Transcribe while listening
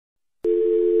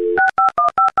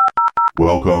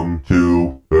Welcome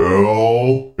to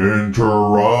Phil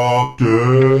Interrupted.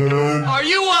 Are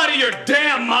you out of your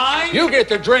damn mind? You get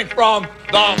to drink from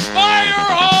the fire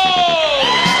hose!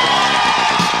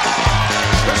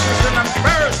 This is an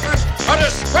embarrassment, a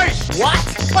disgrace. What?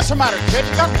 What's the matter, kid?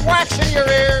 You got wax in your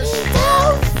ears?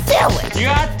 Don't do it. You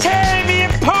are tearing me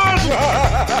apart.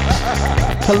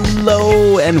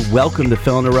 Hello and welcome to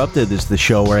Phil Interrupted. This is the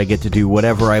show where I get to do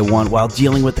whatever I want while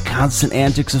dealing with the constant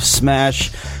antics of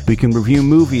Smash. We can review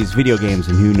movies, video games,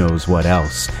 and who knows what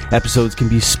else. Episodes can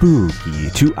be spooky,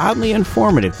 to oddly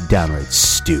informative, to downright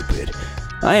stupid.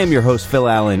 I am your host, Phil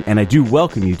Allen, and I do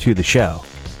welcome you to the show.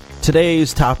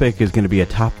 Today's topic is going to be a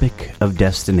topic of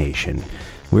destination.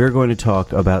 We're going to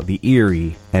talk about the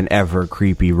eerie and ever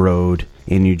creepy road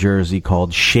in New Jersey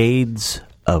called Shades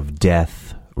of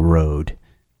Death Road.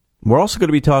 We're also going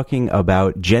to be talking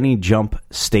about Jenny Jump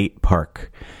State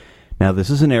Park. Now, this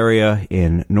is an area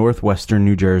in northwestern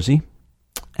New Jersey,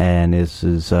 and this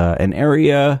is an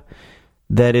area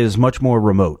that is much more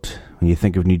remote. When you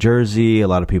think of New Jersey, a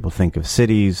lot of people think of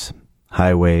cities,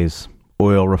 highways,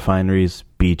 oil refineries,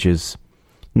 beaches.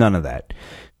 None of that.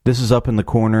 This is up in the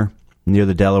corner near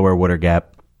the Delaware Water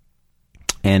Gap,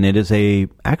 and it is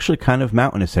actually kind of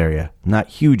mountainous area. Not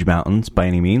huge mountains by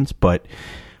any means, but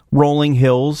rolling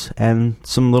hills and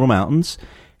some little mountains,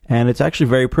 and it's actually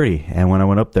very pretty. And when I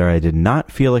went up there, I did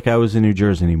not feel like I was in New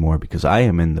Jersey anymore, because I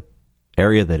am in the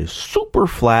area that is super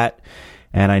flat,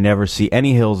 and I never see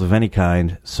any hills of any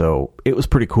kind, so it was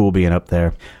pretty cool being up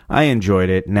there. I enjoyed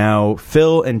it. Now,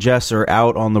 Phil and Jess are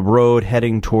out on the road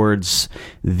heading towards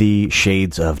the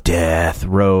Shades of Death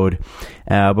Road.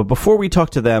 But before we talk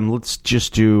to them, let's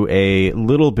just do a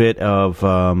little bit of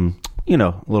a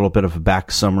little bit of a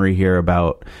back summary here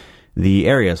about the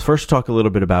areas. First, talk a little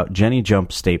bit about Jenny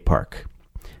Jump State Park.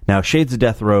 Now, Shades of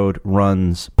Death Road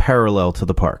runs parallel to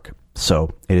the park,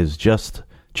 so it is just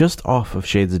off of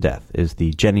Shades of Death is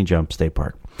the Jenny Jump State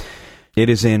Park. It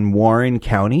is in Warren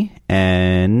County,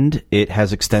 and it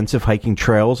has extensive hiking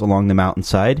trails along the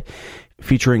mountainside,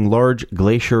 featuring large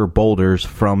glacier boulders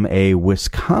from a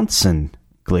Wisconsin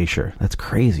glacier. That's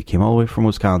crazy. Came all the way from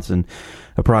Wisconsin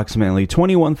approximately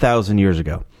 21,000 years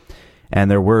ago. And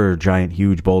there were giant,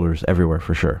 huge boulders everywhere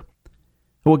for sure.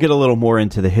 We'll get a little more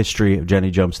into the history of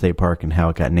Jenny Jump State Park and how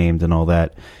it got named and all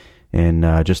that in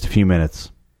just a few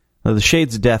minutes. Now, the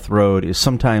Shades of Death Road is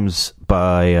sometimes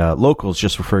by locals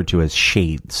just referred to as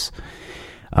Shades.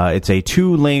 It's a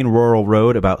 2-lane rural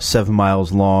road about 7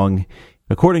 miles long.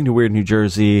 According to Weird New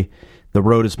Jersey, the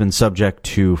road has been subject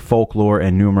to folklore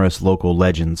and numerous local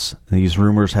legends. These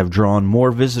rumors have drawn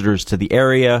more visitors to the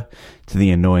area, to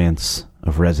the annoyance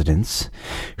of residents,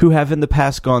 who have in the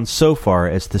past gone so far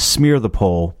as to smear the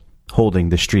pole holding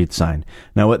the street sign.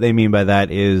 Now, what they mean by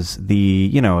that is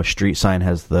a street sign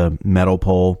has the metal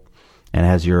pole and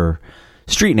has your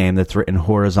street name that's written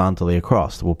horizontally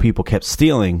across. Well, people kept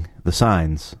stealing the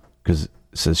signs because it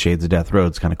says Shades of Death Road.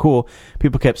 It's kind of cool.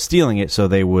 People kept stealing it, so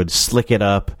they would slick it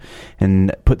up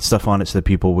and put stuff on it so that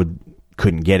people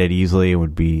couldn't get it easily. It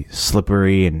would be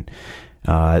slippery, and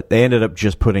they ended up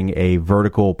just putting a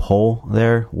vertical pole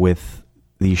there with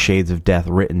the Shades of Death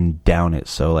written down it.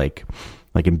 So like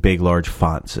in big, large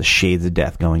fonts, a Shades of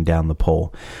Death going down the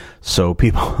pole, so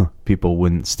people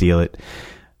wouldn't steal it.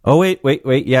 Oh, wait.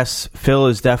 Yes, Phil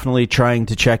is definitely trying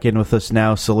to check in with us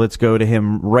now, so let's go to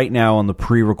him right now on the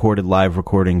pre-recorded live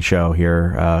recording show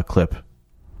here, clip.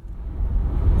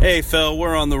 Hey, Phil,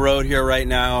 we're on the road here right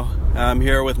now. I'm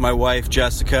here with my wife,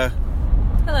 Jessica.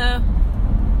 Hello.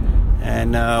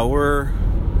 And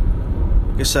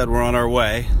like I said, we're on our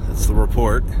way. That's the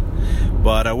report.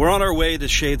 But we're on our way to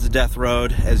Shades of Death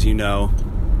Road, as you know.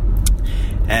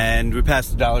 And we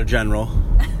passed the Dollar General.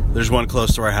 There's one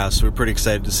close to our house, so we're pretty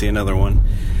excited to see another one.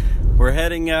 We're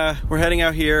heading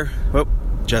out here. Oh,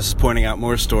 Jess is pointing out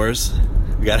more stores.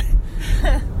 We got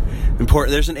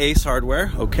there's an Ace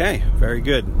Hardware. Okay, very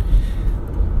good.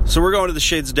 So we're going to the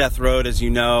Shades of Death Road, as you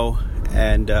know,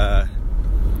 and a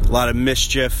lot of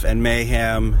mischief and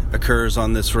mayhem occurs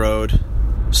on this road.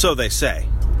 So they say.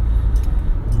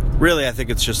 Really, I think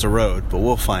it's just a road, but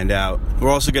we'll find out.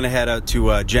 We're also going to head out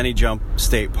to Jenny Jump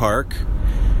State Park.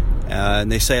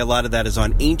 And they say a lot of that is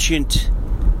on ancient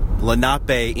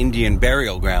Lenape Indian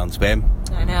burial grounds, babe.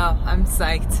 I know. I'm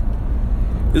psyched.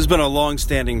 This has been a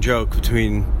long-standing joke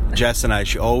between Jess and I.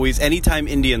 She always, anytime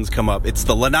Indians come up, it's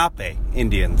the Lenape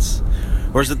Indians.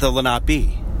 Or is it the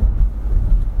Lenape?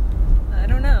 I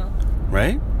don't know.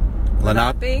 Right?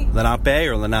 Lenape? Lenape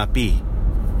or Lenape?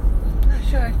 Not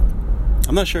sure.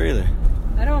 I'm not sure either.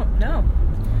 I don't know.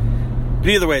 But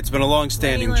either way, it's been a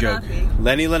long-standing joke.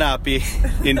 Lenny Lenape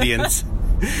Indians.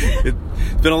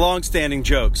 It's been a long-standing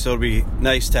joke, so it'll be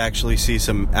nice to actually see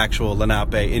some actual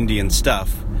Lenape Indian stuff.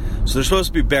 So there's supposed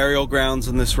to be burial grounds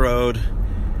on this road.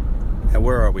 And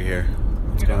where are we here?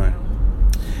 What's going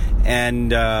on?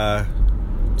 And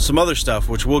some other stuff,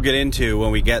 which we'll get into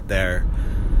when we get there.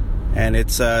 And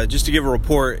it's just to give a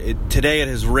report. Today it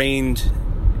has rained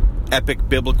epic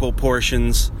biblical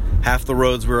portions. Half the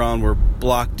roads we're on were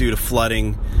blocked due to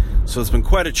flooding. So it's been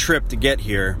quite a trip to get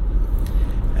here.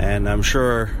 And I'm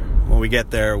sure when we get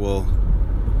there, it will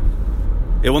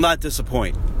not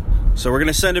disappoint. So we're going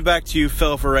to send it back to you,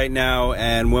 Phil, for right now.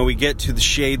 And when we get to the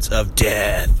Shades of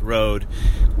Death Road,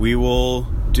 we will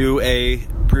do a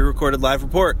pre-recorded live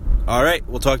report. All right,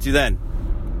 we'll talk to you then.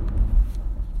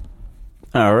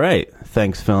 All right.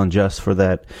 Thanks, Phil and Jess, for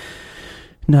that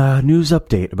news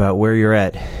update about where you're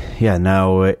at. Yeah,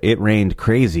 now it rained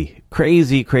crazy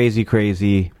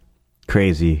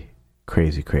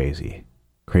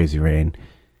rain.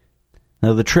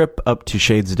 Now, the trip up to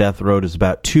Shades of Death Road is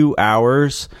about 2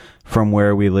 hours from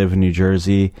where we live in New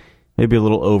Jersey. Maybe a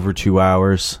little over 2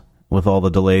 hours with all the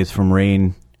delays from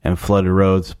rain and flooded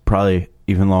roads. Probably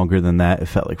even longer than that. It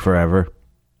felt like forever.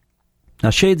 Now,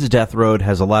 Shades of Death Road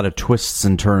has a lot of twists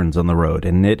and turns on the road,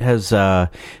 and it has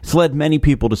it's led many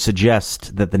people to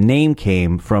suggest that the name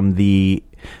came from the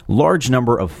large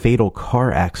number of fatal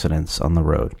car accidents on the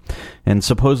road. And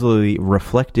supposedly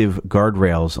reflective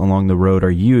guardrails along the road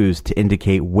are used to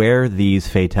indicate where these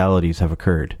fatalities have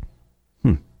occurred.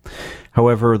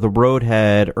 However, the road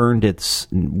had earned its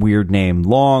weird name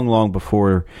long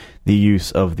before the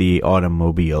use of the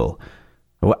automobile.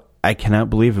 I cannot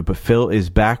believe it, but Phil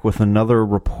is back with another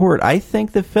report. I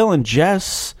think that Phil and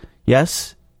Jess,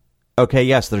 yes,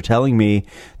 they're telling me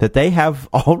that they have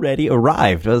already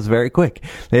arrived. That was very quick.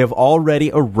 They have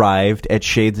already arrived at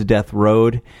Shades of Death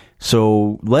Road.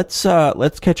 So let's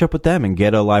catch up with them and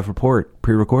get a live report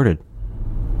pre-recorded.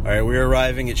 All right, we're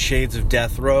arriving at Shades of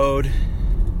Death Road.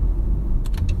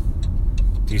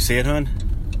 Do you see it, hon?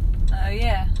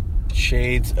 Yeah.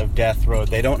 Shades of Death Road.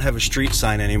 They don't have a street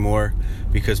sign anymore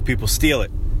because people steal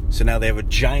it. So now they have a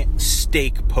giant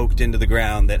stake poked into the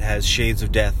ground that has Shades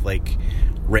of Death,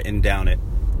 written down it.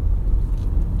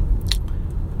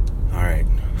 All right.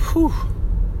 Whew.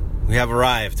 We have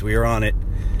arrived. We are on it.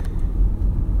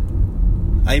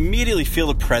 I immediately feel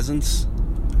the presence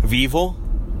of evil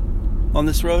on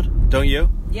this road. Don't you?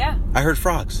 Yeah. I heard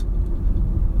frogs.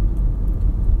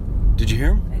 Did you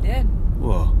hear them? I did.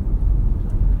 Whoa.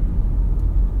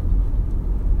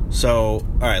 So,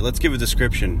 all right, let's give a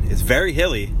description. It's very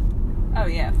hilly. Oh,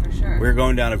 yeah, for sure. We're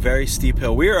going down a very steep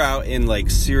hill. We are out in,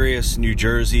 serious New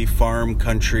Jersey, farm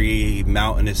country,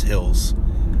 mountainous hills.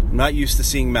 I'm not used to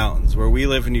seeing mountains. Where we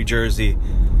live in New Jersey,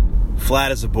 flat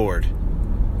as a board.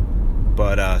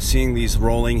 But seeing these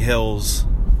rolling hills,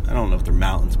 I don't know if they're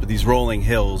mountains, but these rolling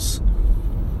hills,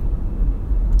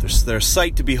 they're a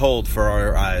sight to behold for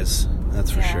our eyes.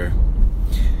 That's for sure.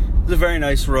 It's a very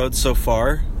nice road so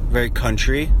far. Very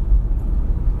country.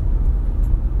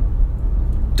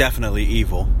 Definitely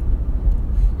evil.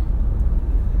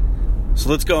 So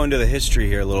let's go into the history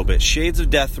here a little bit. Shades of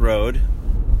Death Road.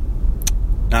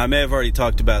 Now, I may have already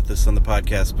talked about this on the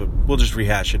podcast, but we'll just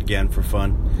rehash it again for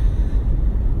fun.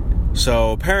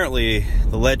 So apparently,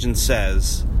 the legend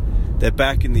says that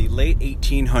back in the late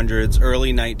 1800s,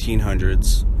 early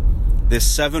 1900s, this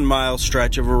 7-mile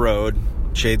stretch of a road,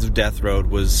 Shades of Death Road,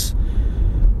 was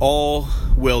all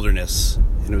wilderness.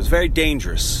 And it was very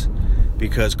dangerous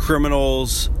because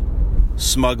criminals,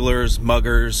 smugglers,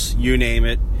 muggers, you name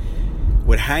it,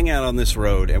 would hang out on this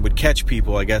road and would catch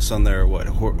people, I guess, on their,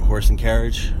 horse and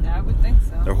carriage? I would think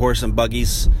so. Their horse and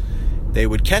buggies. They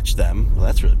would catch them. Well,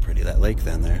 that's really pretty, that lake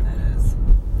then there. That is.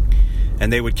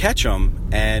 And they would catch them,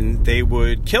 and they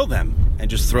would kill them and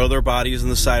just throw their bodies on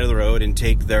the side of the road and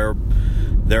take their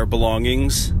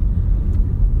belongings.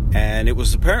 And it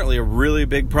was apparently a really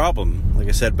big problem, like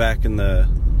I said, back in the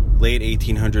late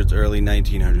 1800s, early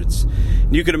 1900s.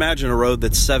 And you could imagine a road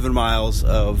that's 7 miles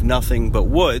of nothing but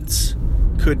woods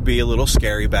could be a little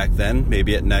scary back then.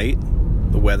 Maybe at night,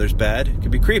 the weather's bad, it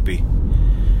could be creepy.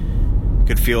 It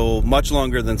could feel much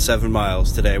longer than 7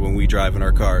 miles today when we drive in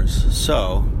our cars.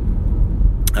 So,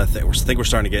 I think we're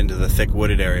starting to get into the thick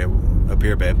wooded area up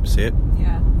here, babe. See it?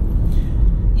 Yeah.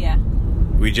 Yeah.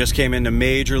 We just came into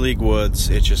Major League Woods.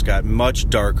 It just got much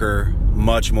darker,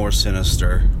 much more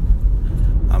sinister.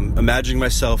 I'm imagining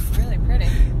myself... Really pretty.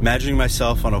 Imagining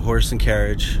myself on a horse and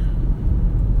carriage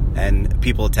and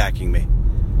people attacking me.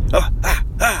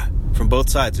 From both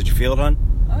sides. Did you feel it, hon?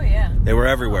 Oh, yeah. They were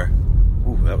everywhere.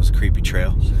 Ooh, that was a creepy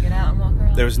trail. Should we get out and walk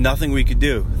around? There was nothing we could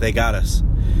do. They got us.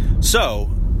 So,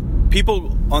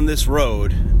 people on this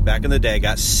road back in the day,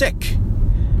 got sick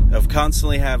of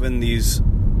constantly having these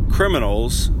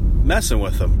criminals messing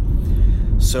with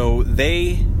them. So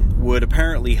they would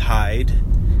apparently hide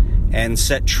and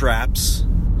set traps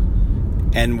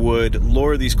and would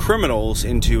lure these criminals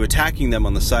into attacking them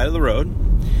on the side of the road,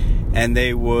 and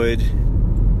they would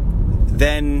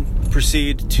then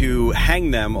proceed to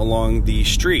hang them along the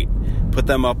street, put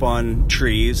them up on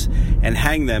trees and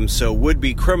hang them so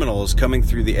would-be criminals coming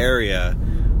through the area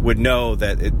would know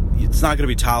that it's not going to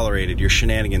be tolerated. Your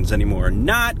shenanigans anymore are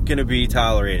not going to be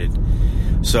tolerated.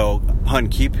 So, hun,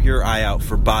 keep your eye out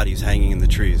for bodies hanging in the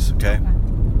trees, okay?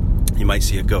 You might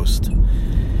see a ghost.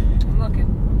 I'm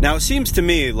looking. Now, it seems to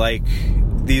me like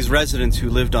these residents who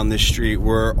lived on this street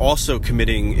were also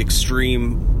committing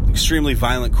extremely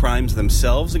violent crimes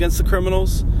themselves against the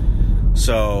criminals.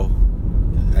 So,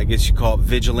 I guess you call it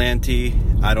vigilante.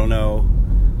 I don't know.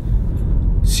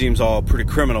 Seems all pretty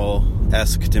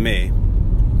criminal-esque to me.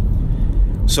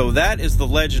 So that is the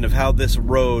legend of how this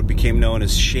road became known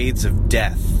as Shades of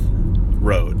Death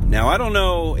Road. Now, I don't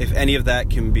know if any of that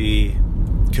can be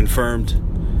confirmed.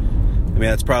 I mean,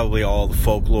 that's probably all the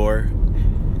folklore.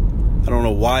 I don't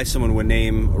know why someone would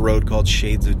name a road called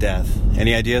Shades of Death.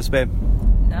 Any ideas, babe?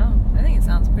 No, I think it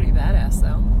sounds pretty badass,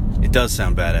 though. It does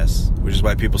sound badass, which is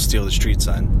why people steal the street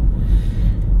sign.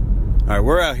 Alright,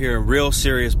 we're out here in real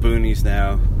serious boonies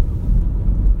now.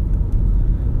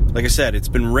 Like I said, it's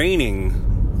been raining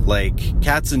like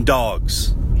cats and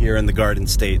dogs here in the Garden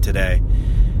State today.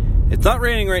 It's not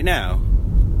raining right now,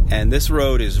 and this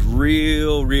road is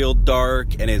real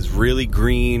dark and is really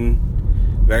green,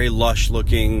 very lush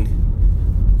looking,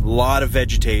 a lot of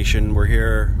vegetation. We're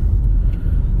here,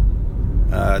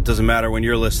 it doesn't matter when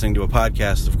you're listening to a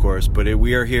podcast, of course, but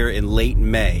we are here in late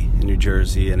May in New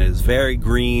Jersey, and it is very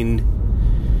green,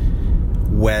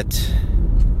 wet,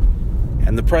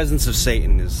 and the presence of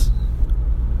Satan is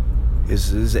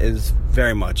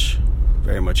very much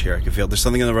here. I can feel there's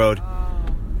something in the road.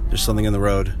 There's something in the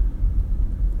road.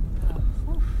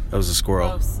 That was a squirrel.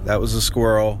 Gross. That was a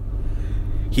squirrel.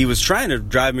 He was trying to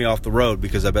drive me off the road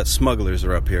because I bet smugglers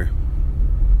are up here.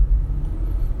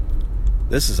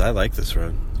 I like this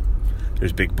road.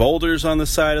 There's big boulders on the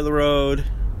side of the road.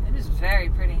 It is very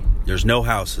pretty. There's no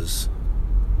houses.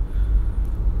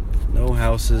 No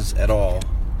houses at all.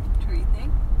 Tree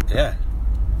thing? Yeah.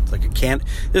 It's like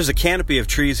there's a canopy of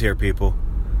trees here, people.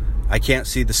 I can't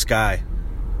see the sky.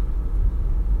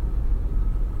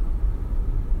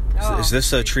 Oh, Is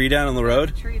this a tree down on the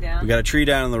road? Tree down. We got a tree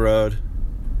down on the road.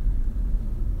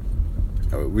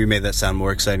 Oh, we made that sound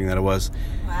more exciting than it was.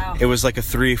 Wow. It was like a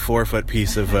 3-4 foot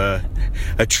piece of a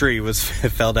tree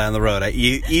fell down the road. I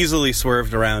easily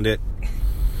swerved around it.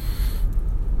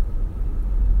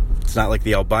 It's not like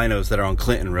the albinos that are on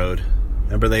Clinton Road.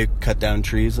 Remember they cut down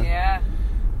trees? Yeah.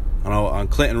 On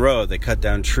Clinton Road, they cut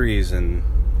down trees and...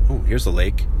 Oh, here's a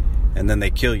lake. And then they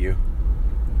kill you.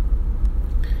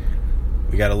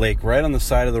 We got a lake right on the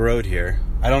side of the road here.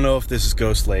 I don't know if this is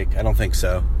Ghost Lake. I don't think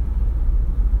so.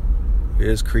 It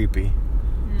is creepy.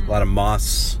 A lot of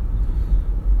moss.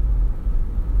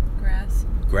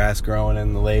 Grass growing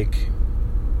in the lake.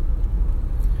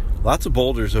 Lots of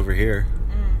boulders over here.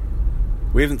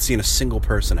 We haven't seen a single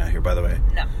person out here, by the way.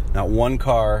 No. Not one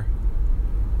car.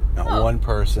 Not one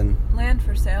person. Land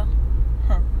for sale.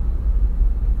 Huh.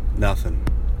 Nothing.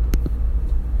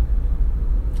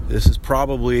 This is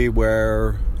probably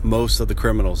where most of the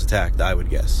criminals attacked, I would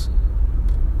guess.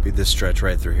 Be this stretch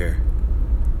right through here.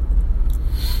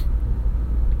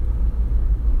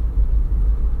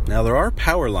 Now, there are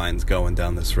power lines going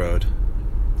down this road.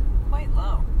 Quite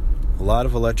low. A lot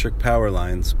of electric power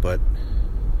lines, but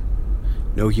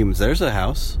no humans. There's a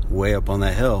house way up on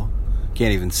that hill.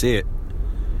 Can't even see it.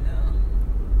 No.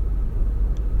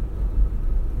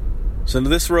 So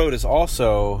this road is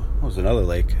also, what was another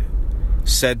lake,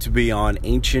 said to be on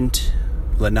ancient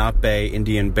Lenape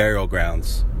Indian burial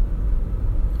grounds.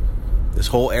 This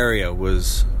whole area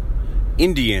was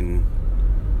Indian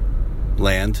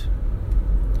land.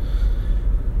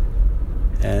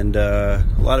 And a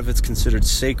lot of it's considered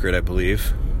sacred, I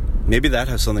believe. Maybe that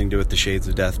has something to do with the Shades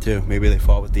of Death, too. Maybe they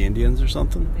fought with the Indians or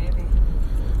something. Maybe.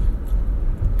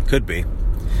 Could be.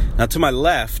 Now, to my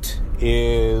left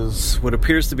is what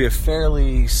appears to be a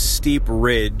fairly steep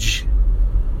ridge.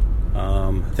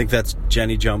 I think that's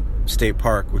Jenny Jump State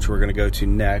Park, which we're going to go to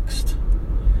next.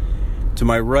 To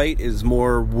my right is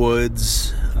more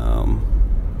woods. A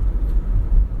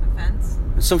fence.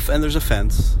 And there's a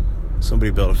fence.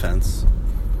 Somebody built a fence.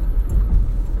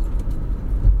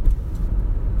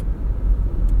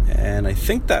 And I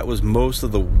think that was most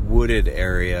of the wooded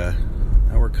area.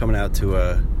 Now we're coming out to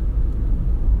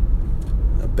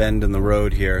a bend in the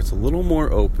road here. It's a little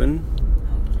more open.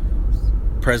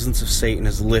 Presence of Satan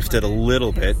has lifted a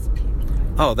little bit.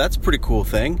 Oh, that's a pretty cool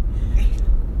thing.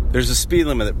 There's a speed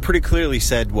limit that pretty clearly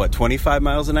said, 25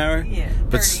 miles an hour? Yeah,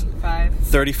 But 35.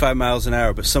 35 miles an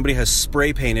hour, but somebody has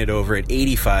spray painted over at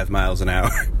 85 miles an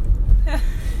hour.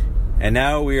 And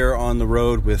now we are on the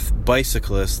road with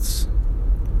bicyclists.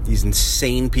 These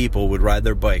insane people would ride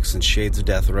their bikes in Shades of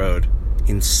Death Road.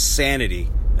 Insanity.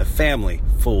 A family.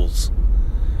 Fools.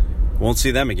 Won't see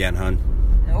them again, hun.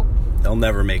 Nope. They'll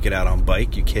never make it out on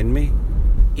bike. You kidding me?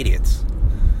 Idiots.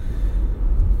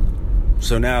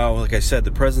 So now, like I said,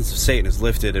 the presence of Satan is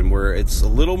lifted, and it's a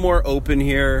little more open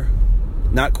here.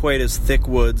 Not quite as thick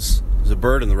woods. There's a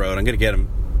bird in the road. I'm going to get him.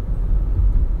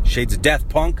 Shades of Death,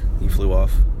 punk. He flew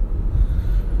off.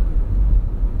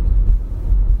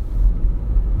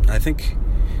 I think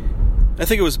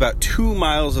it was about 2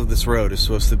 miles of this road is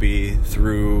supposed to be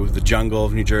through the jungle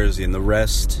of New Jersey, and the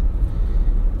rest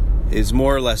is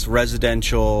more or less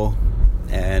residential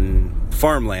and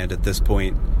farmland at this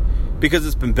point, because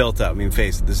it's been built up. I mean,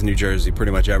 face it, this is New Jersey.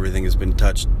 Pretty much everything has been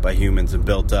touched by humans and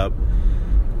built up.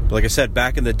 But like I said,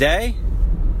 back in the day,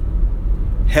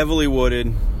 heavily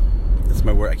wooded. That's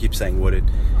my word. I keep saying wooded.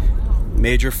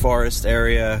 Major forest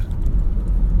area.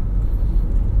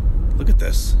 Look at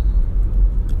this.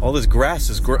 All this grass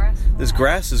is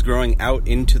grass is growing out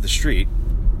into the street.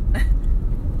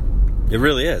 It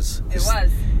really is. It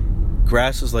was.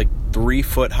 Grass is like 3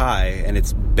 foot high, and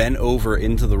it's bent over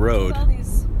into the road. All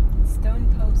these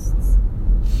stone posts.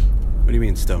 What do you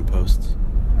mean stone posts? I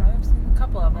don't know. I've seen a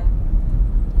couple of them.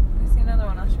 I see another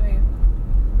one. I'll show you.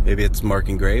 Maybe it's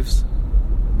marking graves.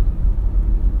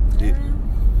 Do you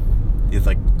have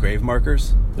like grave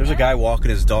markers? There's a guy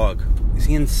walking his dog. Is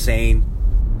he insane?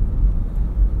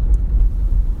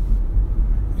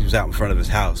 He was out in front of his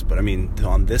house, but I mean,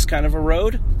 on this kind of a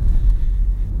road?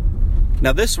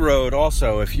 Now this road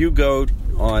also, if you go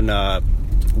on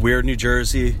Weird New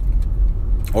Jersey,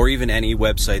 or even any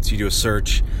websites, you do a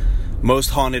search, most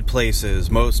haunted places,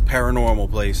 most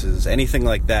paranormal places, anything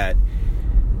like that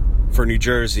for New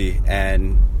Jersey,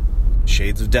 and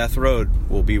Shades of Death Road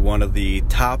will be one of the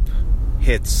top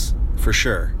hits for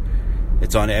sure.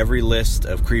 It's on every list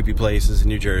of creepy places in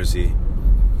New Jersey.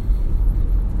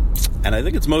 And I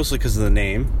think it's mostly because of the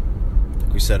name,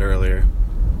 like we said earlier.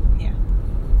 Yeah.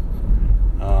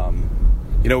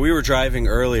 We were driving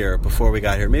earlier before we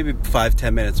got here, maybe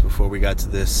 5-10 minutes before we got to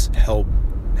this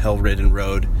hell-ridden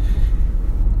road.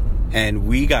 And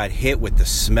we got hit with the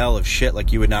smell of shit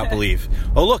like you would not believe.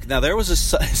 Oh, look, now there was a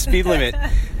speed limit.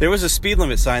 There was a speed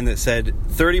limit sign that said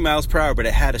 30 miles per hour, but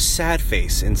it had a sad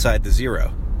face inside the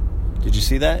 0. Did you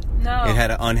see that? No. It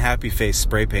had an unhappy face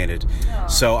spray painted. Oh.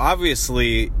 So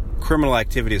obviously, criminal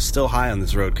activity is still high on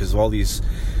this road because of all these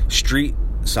street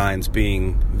signs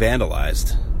being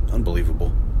vandalized. Unbelievable.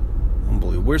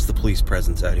 Where's the police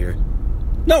presence out here?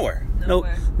 Nowhere.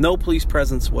 No police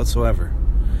presence whatsoever.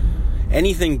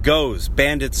 Anything goes.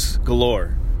 Bandits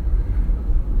galore.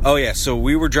 Oh yeah, so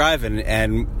we were driving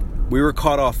and we were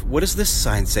caught off. What does this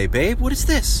sign say, babe? What is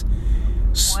this?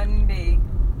 1B.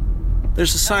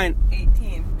 There's a sign.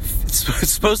 18. It's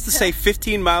supposed to say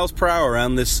 15 miles per hour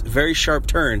around this very sharp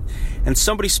turn, and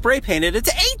somebody spray painted it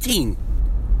to 18.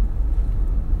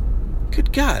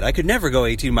 Good God, I could never go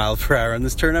 18 miles per hour on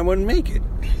this turn. I wouldn't make it.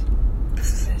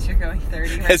 As you're going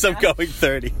 30 right As I'm now. going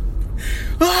 30.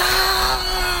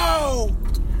 Oh!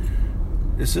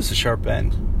 This is a sharp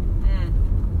bend.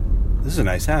 This is a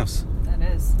nice house. That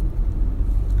is.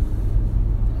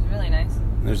 It's really nice.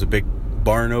 There's a big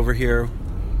barn over here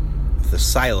with a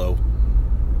silo.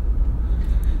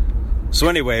 So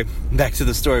anyway, back to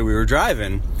the story. We were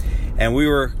driving, and we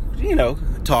were,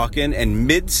 talking, and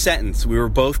mid-sentence, we were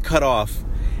both cut off,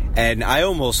 and I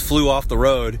almost flew off the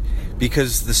road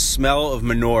because the smell of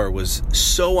manure was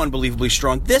so unbelievably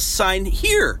strong. This sign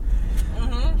here,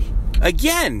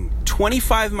 again,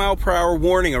 25 mile per hour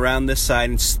warning around this side,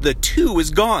 and the 2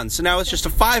 is gone, so now it's just a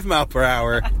 5 mile per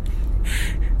hour.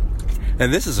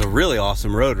 And this is a really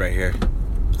awesome road right here.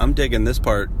 I'm digging this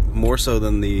part more so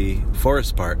than the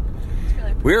forest part.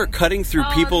 Really We are cutting through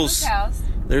people's... cows.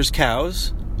 There's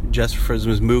cows. Jess refers to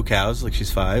them as moo cows, like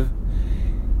she's 5.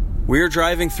 We're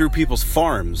driving through people's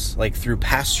farms, like through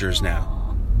pastures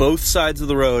now. Both sides of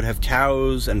the road have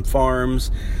cows and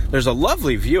farms. There's a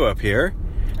lovely view up here.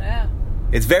 Yeah.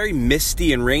 It's very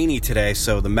misty and rainy today,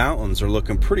 so the mountains are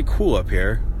looking pretty cool up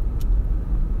here.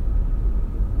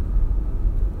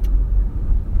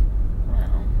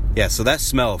 Wow. Yeah, so that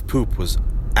smell of poop was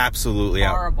absolutely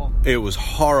Horrible. It was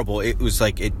horrible. It was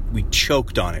like we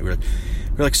choked on it. We're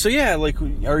like, so yeah, like,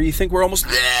 or you think we're almost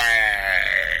there?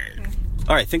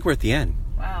 All right, I think we're at the end.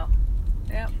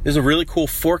 There's a really cool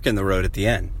fork in the road at the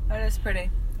end. That is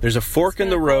pretty. There's a fork in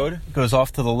the cool. road. It goes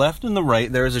off to the left and the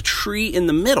right. There is a tree in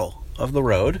the middle of the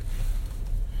road.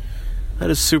 That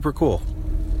is super cool.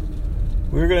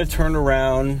 We're going to turn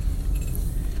around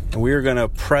and we are going to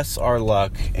press our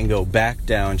luck and go back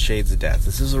down Shades of Death.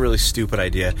 This is a really stupid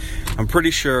idea. I'm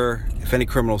pretty sure if any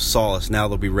criminals saw us, now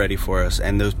they'll be ready for us.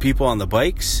 And those people on the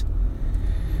bikes,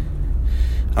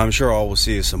 I'm sure all we'll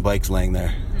see is some bikes laying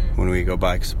there when we go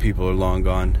by because the people are long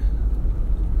gone.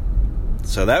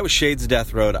 So that was Shades of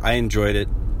Death Road. I enjoyed it.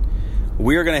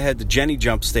 We are going to head to Jenny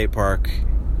Jump State Park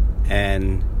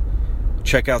and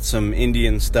check out some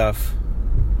Indian stuff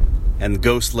and the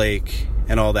Ghost Lake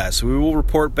and all that. So we will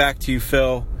report back to you,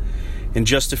 Phil, in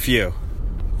just a few.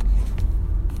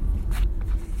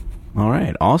 All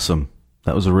right, awesome.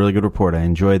 That was a really good report. I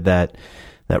enjoyed that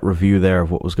review there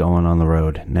of what was going on the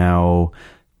road. Now,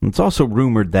 it's also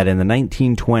rumored that in the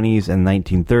 1920s and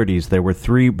 1930s, there were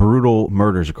 3 brutal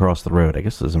murders across the road. I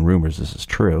guess this isn't rumors, this is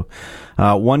true.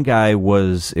 One guy it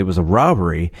was a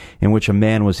robbery in which a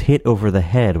man was hit over the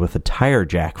head with a tire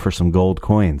jack for some gold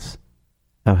coins.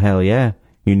 Oh, hell yeah.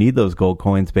 You need those gold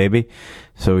coins, baby.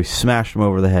 So he smashed him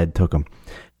over the head, took him.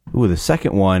 Ooh, the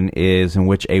second one is in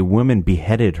which a woman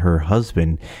beheaded her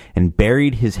husband and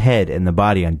buried his head and the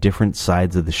body on different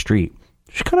sides of the street.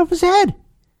 She cut off his head.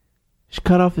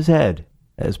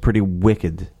 That is pretty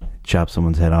wicked. Chop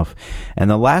someone's head off. And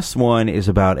the last one is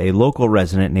about a local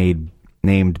resident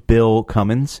named Bill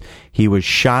Cummins. He was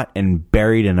shot and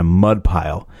buried in a mud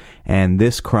pile. And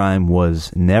this crime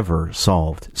was never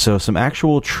solved. So some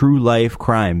actual true life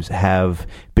crimes have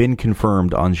been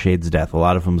confirmed on Shades of Death. A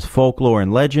lot of them's folklore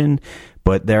and legend,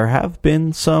 but there have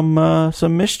been some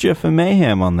mischief and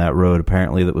mayhem on that road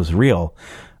apparently that was real.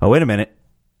 Oh, wait a minute.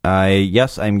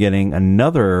 I'm getting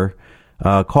another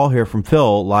call here from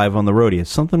Phil live on the road. He has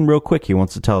something real quick he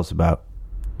wants to tell us about.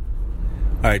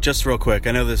 All right, just real quick.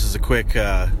 I know this is a quick,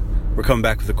 we're coming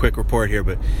back with a quick report here,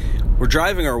 but we're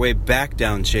driving our way back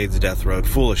down Shades of Death Road,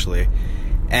 foolishly,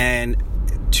 and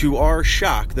to our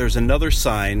shock, there's another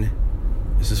sign.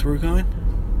 Is this where we're going?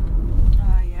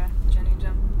 Yeah, Jenny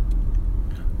Jump.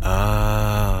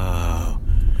 Oh.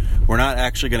 We're not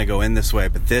actually going to go in this way,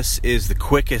 but this is the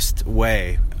quickest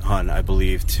way, hon, I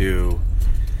believe, to...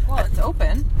 Well, it's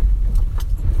open.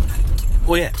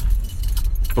 Well, yeah.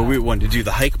 But we wanted to do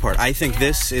the hike part. I think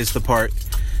this is the part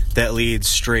that leads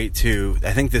straight to...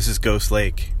 I think this is Ghost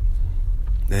Lake.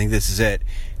 I think this is it.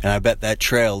 And I bet that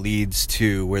trail leads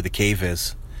to where the cave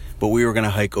is. But we were going to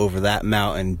hike over that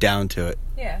mountain down to it.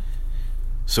 Yeah.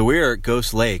 So we're at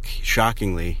Ghost Lake,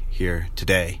 shockingly, here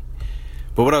today.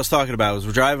 But what I was talking about was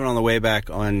we're driving on the way back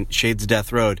on Shades of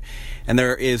Death Road, and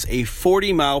there is a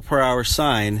 40-mile-per-hour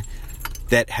sign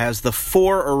that has the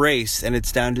 4 erased, and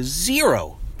it's down to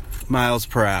 0 miles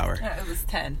per hour. No, it was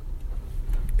 10.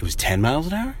 It was 10 miles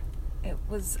an hour? It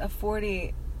was a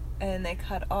 40, and they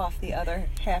cut off the other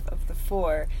half of the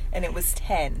 4, and it was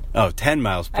 10. Oh, 10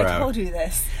 miles per hour. I told you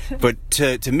this. But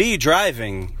to me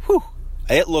driving,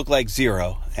 it looked like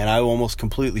 0, and I almost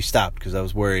completely stopped because I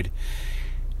was worried.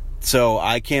 So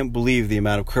I can't believe the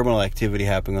amount of criminal activity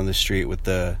happening on the street with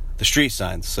the street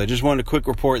signs. So I just wanted to quick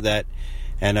report that,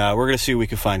 and we're going to see what we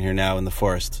can find here now in the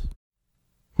forest.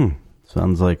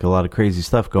 Sounds like a lot of crazy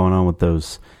stuff going on with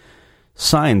those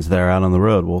signs there out on the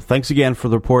road. Well, thanks again for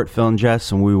the report, Phil and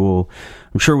Jess, and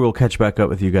I'm sure we'll catch back up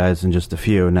with you guys in just a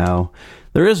few. Now,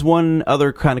 there is one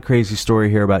other kind of crazy story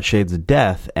here about Shades of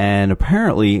Death, and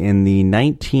apparently in the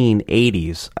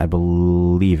 1980s, I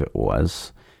believe it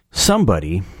was,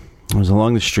 somebody was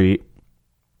along the street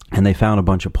and they found a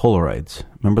bunch of Polaroids.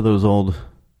 Remember those old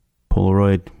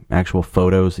Polaroid actual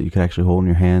photos that you could actually hold in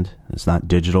your hand? It's not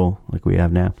digital like we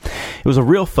have now. It was a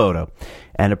real photo.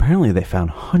 And apparently they found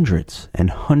hundreds and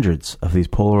hundreds of these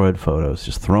Polaroid photos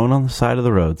just thrown on the side of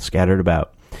the road, scattered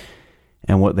about.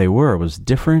 And what they were was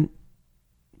different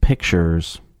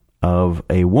pictures of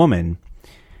a woman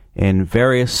in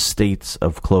various states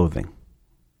of clothing.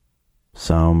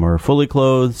 Some are fully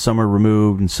clothed, some are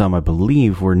removed, and some, I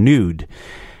believe, were nude.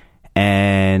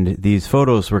 And these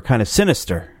photos were kind of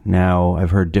sinister. Now,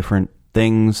 I've heard different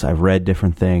things, I've read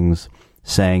different things,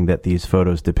 saying that these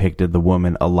photos depicted the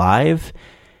woman alive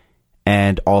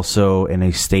and also in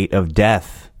a state of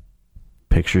death.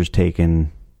 Pictures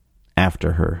taken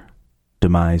after her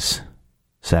demise,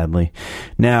 sadly.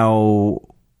 Now,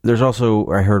 there's also,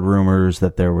 I heard rumors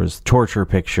that there was torture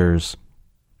pictures.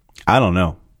 I don't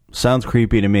know. Sounds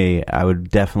creepy to me. I would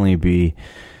definitely be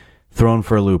thrown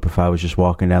for a loop if I was just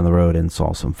walking down the road and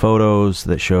saw some photos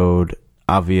that showed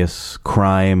obvious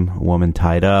crime, a woman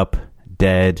tied up,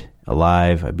 dead,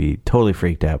 alive. I'd be totally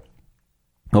freaked out.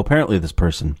 Well, apparently this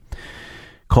person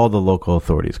called the local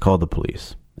authorities, called the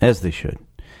police, as they should.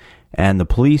 And the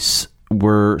police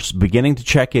were beginning to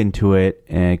check into it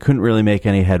and couldn't really make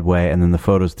any headway, and then the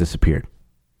photos disappeared.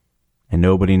 And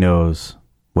nobody knows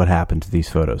what happened to these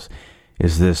photos.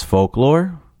 Is this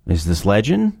folklore? Is this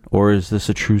legend? Or is this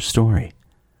a true story?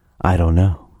 I don't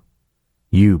know.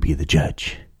 You be the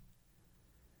judge.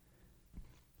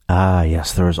 Ah,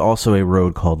 yes, there is also a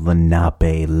road called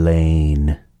Lenape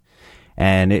Lane.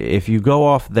 And if you go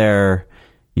off there,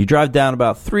 you drive down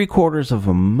about 3/4 of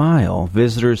a mile.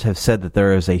 Visitors have said that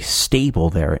there is a stable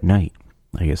there at night.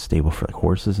 I guess stable for like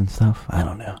horses and stuff. I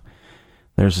don't know.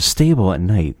 There's a stable at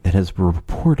night that has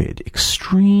reported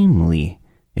extremely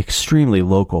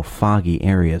local foggy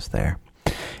areas there.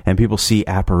 And people see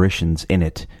apparitions in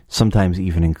it, sometimes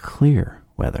even in clear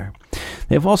weather.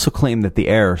 They have also claimed that the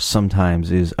air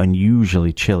sometimes is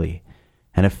unusually chilly,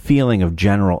 and a feeling of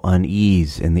general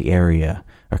unease in the area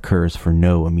occurs for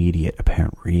no immediate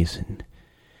apparent reason.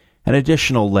 An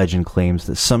additional legend claims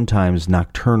that sometimes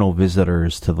nocturnal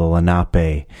visitors to the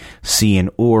Lenape see an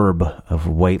orb of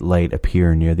white light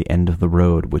appear near the end of the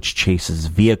road, which chases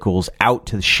vehicles out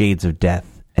to the shades of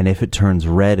death. And if it turns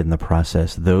red in the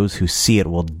process, those who see it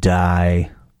will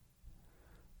die.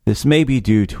 This may be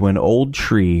due to an old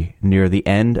tree near the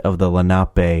end of the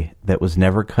Lenape that was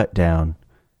never cut down.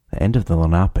 The end of the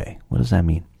Lenape? What does that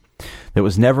mean? That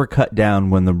was never cut down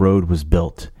when the road was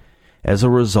built. As a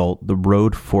result, the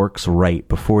road forks right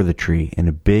before the tree, and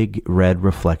a big red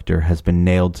reflector has been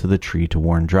nailed to the tree to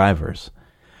warn drivers.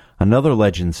 Another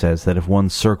legend says that if one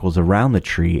circles around the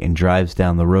tree and drives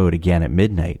down the road again at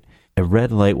midnight, a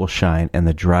red light will shine and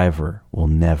the driver will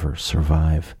never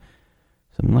survive.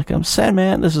 So I'm saying,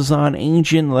 man, this is on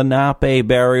ancient Lenape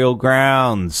burial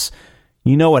grounds.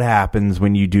 You know what happens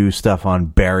when you do stuff on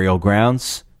burial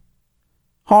grounds?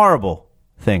 Horrible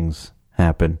things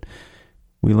happen.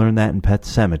 We learned that in Pet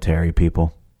Sematary,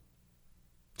 people.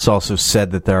 It's also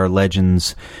said that there are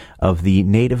legends of the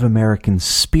Native American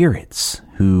spirits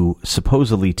who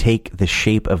supposedly take the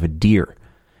shape of a deer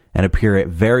and appear at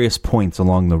various points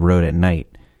along the road at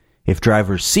night. If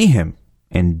drivers see him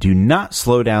and do not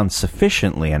slow down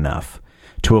sufficiently enough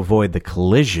to avoid the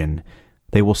collision,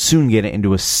 they will soon get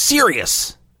into a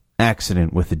serious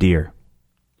accident with the deer.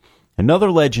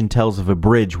 Another legend tells of a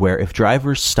bridge where if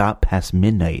drivers stop past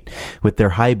midnight with their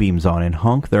high beams on and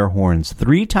honk their horns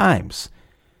 3 times,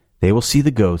 they will see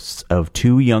the ghosts of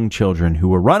 2 young children who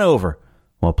were run over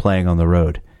while playing on the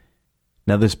road.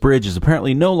 Now, this bridge is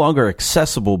apparently no longer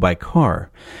accessible by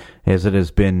car, as it has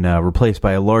been replaced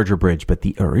by a larger bridge, but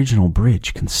the original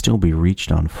bridge can still be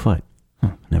reached on foot.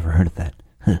 Never heard of that.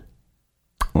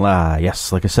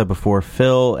 Yes, like I said before,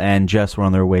 Phil and Jess were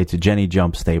on their way to Jenny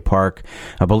Jump State Park.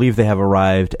 I believe they have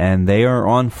arrived, and they are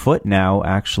on foot now,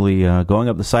 actually going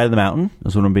up the side of the mountain,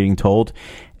 is what I'm being told.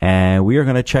 And we are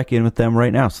going to check in with them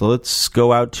right now. So let's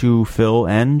go out to Phil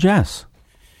and Jess.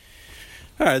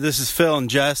 All right, this is Phil and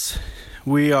Jess.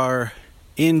 We are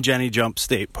in Jenny Jump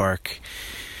State Park,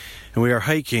 and we are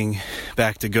hiking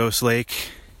back to Ghost Lake.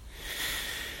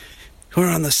 We're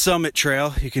on the Summit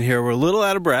Trail. You can hear we're a little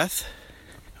out of breath.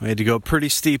 We had to go pretty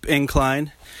steep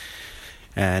incline,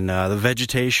 and the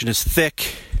vegetation is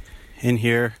thick in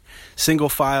here, single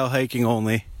file hiking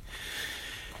only,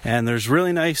 and there's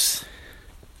really nice,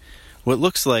 what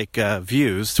looks like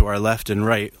views to our left and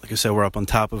right. Like I said, we're up on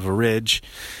top of a ridge,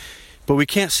 but we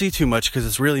can't see too much because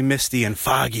it's really misty and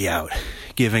foggy out,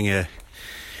 giving a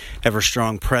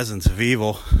ever-strong presence of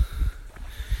evil.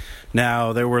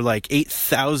 Now, there were like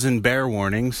 8,000 bear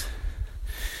warnings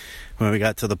when we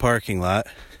got to the parking lot.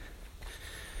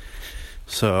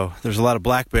 So there's a lot of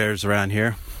black bears around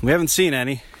here. We haven't seen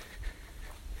any,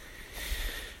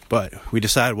 but we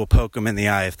decided we'll poke them in the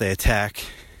eye if they attack.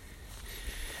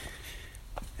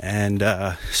 And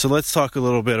so let's talk a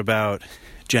little bit about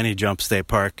Jenny Jump State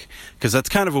Park, because that's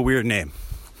kind of a weird name.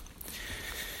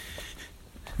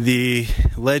 The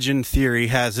legend theory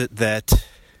has it that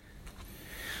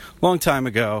a long time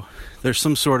ago, there's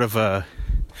some sort of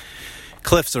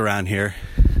cliffs around here.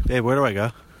 Babe, where do I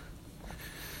go?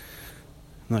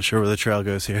 I'm not sure where the trail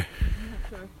goes here. I'm not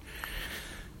sure.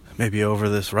 Maybe over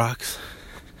this rocks?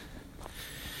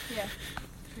 Yeah.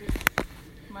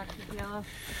 Marked with yellow.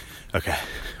 Okay,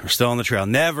 we're still on the trail.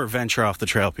 Never venture off the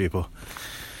trail, people.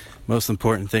 Most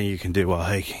important thing you can do while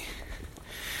hiking.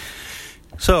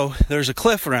 So, there's a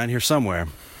cliff around here somewhere.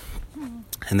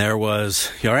 And there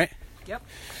was... You alright? Yep.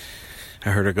 I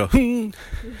heard her go, This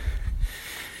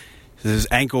is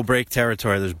ankle break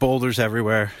territory. There's boulders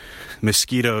everywhere.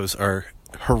 Mosquitoes are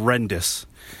horrendous,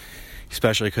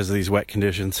 especially because of these wet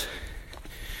conditions.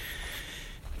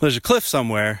 There's a cliff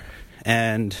somewhere,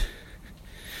 and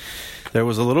there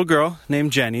was a little girl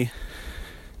named Jenny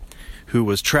who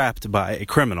was trapped by a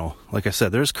criminal. Like I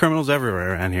said, there's criminals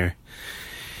everywhere around here.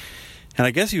 And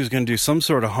I guess he was going to do some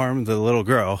sort of harm to the little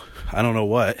girl. I don't know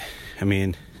what. I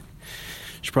mean,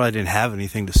 she probably didn't have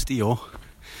anything to steal.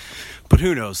 But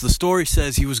who knows? The story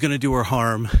says he was going to do her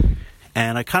harm.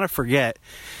 And I kind of forget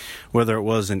whether it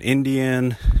was an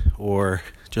Indian or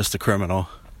just a criminal.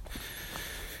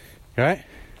 You all right?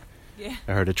 Yeah.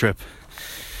 I heard a trip.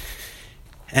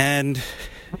 And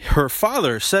her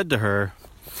father said to her,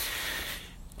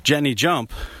 Jenny,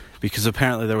 jump, because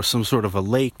apparently there was some sort of a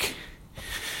lake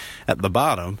at the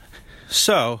bottom.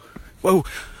 So, whoa,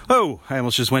 I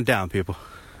almost just went down, people.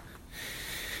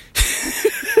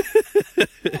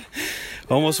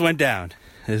 Almost went down.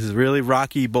 This is really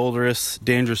rocky, boulderous,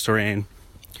 dangerous terrain.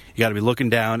 You got to be looking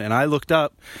down, and I looked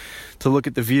up to look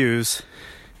at the views.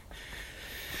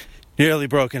 Nearly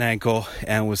broke an ankle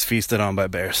and was feasted on by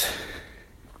bears.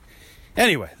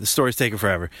 Anyway, the story's taking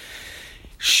forever.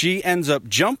 She ends up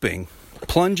jumping,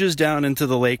 plunges down into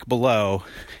the lake below,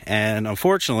 and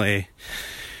unfortunately,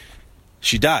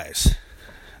 she dies.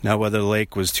 Now, whether the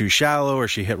lake was too shallow or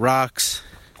she hit rocks,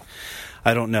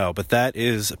 I don't know. But that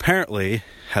is apparently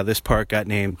how this park got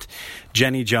named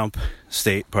Jenny Jump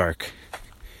State Park.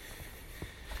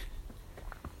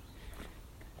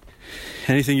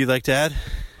 Anything you'd like to add,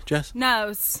 Jess? No, it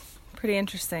was pretty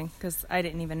interesting because I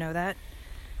didn't even know that.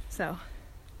 So,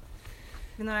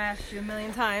 even though I asked you a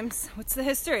million times, what's the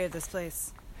history of this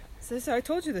place? So I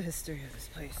told you the history of this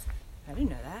place. I didn't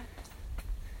know that.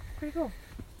 Pretty cool.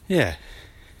 Yeah.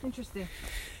 Interesting.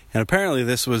 And apparently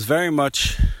this was very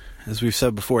much, as we've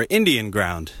said before, Indian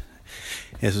ground.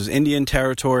 This was Indian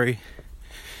territory.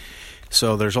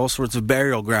 So there's all sorts of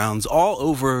burial grounds all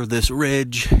over this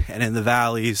ridge and in the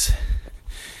valleys.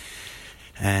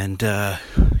 And,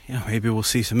 maybe we'll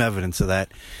see some evidence of that.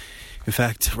 In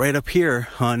fact, right up here,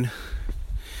 on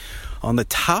the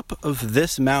top of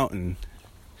this mountain,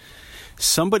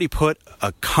 somebody put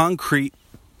a concrete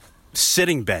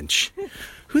sitting bench.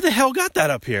 Who the hell got that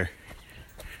up here?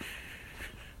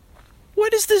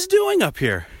 What is this doing up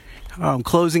here? Oh, I'm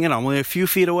closing in. I'm only a few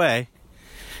feet away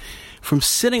from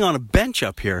sitting on a bench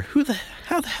up here.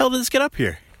 How the hell did this get up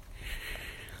here?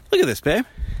 Look at this, babe.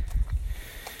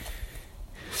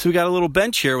 So we got a little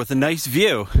bench here with a nice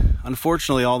view.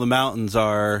 Unfortunately, all the mountains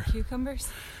are... Cucumbers?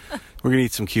 We're going to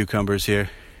eat some cucumbers here.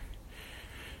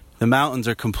 The mountains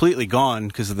are completely gone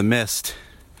because of the mist.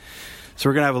 So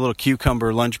we're going to have a little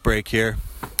cucumber lunch break here.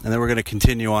 And then we're going to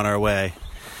continue on our way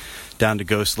down to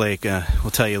Ghost Lake.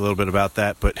 We'll tell you a little bit about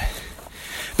that. But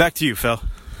back to you, Phil.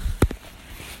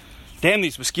 Damn,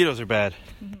 these mosquitoes are bad.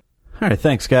 All right,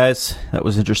 thanks, guys. That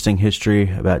was interesting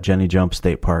history about Jenny Jump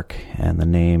State Park and the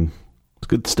name. It's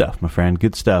good stuff, my friend.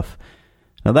 Good stuff.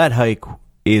 Now, that hike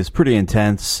is pretty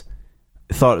intense.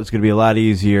 I thought it was going to be a lot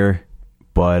easier,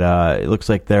 but it looks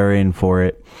like they're in for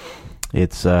it.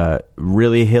 It's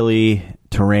really hilly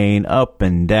terrain, up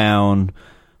and down,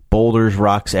 boulders,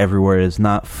 rocks everywhere. It is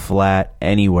not flat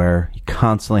anywhere. You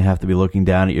constantly have to be looking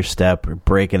down at your step or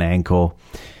break an ankle.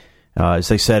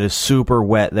 As I said, it's super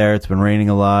wet there. It's been raining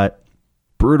a lot.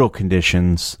 Brutal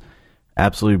conditions.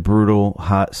 Absolutely brutal,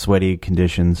 hot, sweaty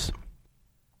conditions.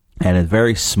 And it's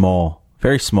very small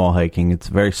hiking. It's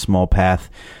a very small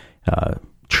path.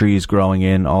 Trees growing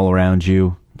in all around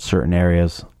you in certain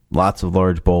areas. Lots of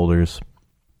large boulders.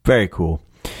 Very cool.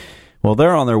 Well,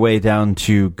 they're on their way down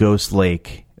to Ghost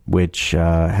Lake, which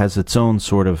has its own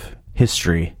sort of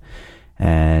history.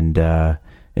 And I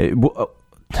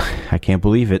can't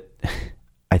believe it.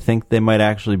 I think they might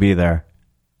actually be there.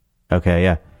 Okay,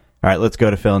 yeah. All right, let's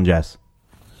go to Phil and Jess.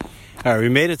 All right, we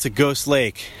made it to Ghost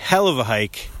Lake. Hell of a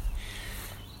hike.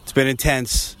 It's been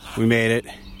intense. We made it.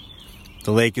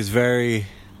 The lake is there's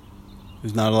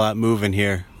not a lot moving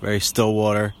here. Very still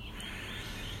water.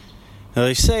 Now,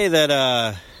 they say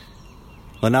that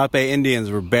Lenape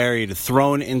Indians were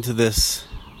thrown into this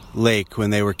lake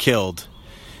when they were killed.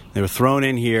 They were thrown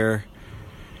in here,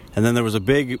 and then there was a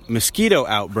big mosquito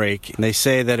outbreak. And they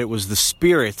say that it was the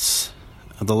spirits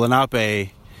of the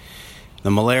Lenape,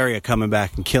 the malaria coming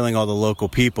back and killing all the local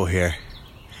people here.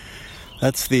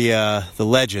 That's the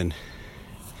legend.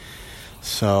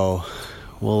 So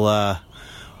we'll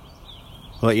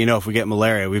let you know if we get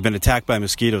malaria. We've been attacked by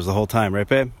mosquitoes the whole time, right,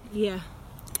 babe? Yeah.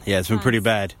 Yeah, it's been pretty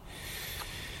bad.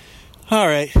 All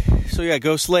right, so yeah,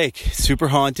 Ghost Lake, super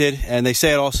haunted, and they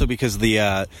say it also because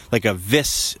the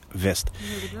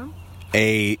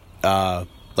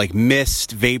like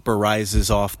mist vapor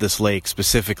rises off this lake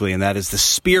specifically, and that is the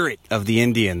spirit of the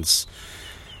Indians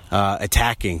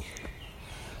attacking.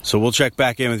 So we'll check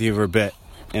back in with you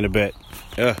in a bit.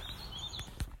 Ugh.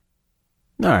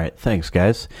 All right, thanks,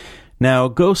 guys. Now,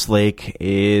 Ghost Lake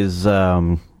is,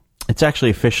 it's actually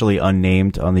officially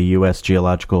unnamed on the U.S.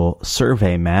 Geological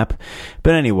Survey map.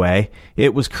 But anyway,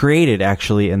 it was created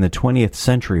actually in the 20th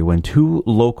century when two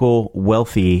local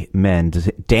wealthy men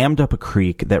dammed up a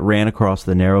creek that ran across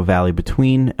the narrow valley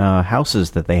between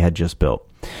houses that they had just built.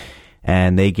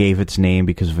 And they gave its name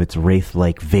because of its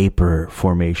wraith-like vapor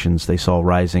formations they saw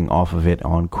rising off of it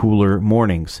on cooler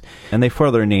mornings. And they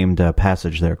further named a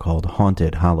passage there called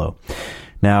Haunted Hollow.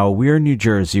 Now, Weir, New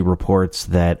Jersey reports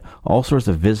that all sorts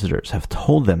of visitors have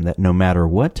told them that no matter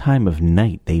what time of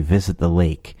night they visit the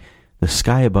lake, the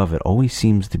sky above it always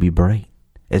seems to be bright,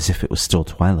 as if it was still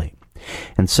twilight.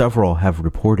 And several have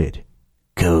reported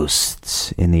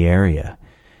ghosts in the area,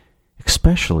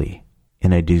 especially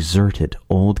in a deserted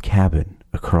old cabin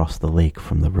across the lake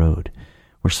from the road,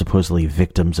 where supposedly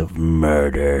victims of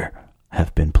murder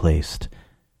have been placed.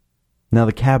 Now,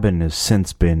 the cabin has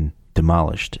since been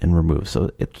demolished and removed, so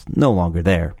it's no longer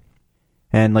there.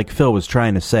 And like Phil was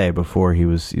trying to say before, he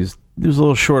was a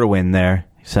little short of wind there.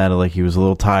 He sounded like he was a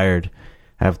little tired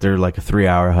after like a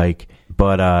 3-hour hike.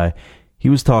 But he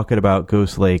was talking about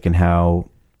Ghost Lake and how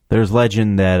there's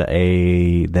legend that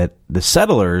the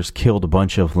settlers killed a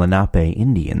bunch of Lenape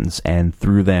Indians and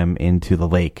threw them into the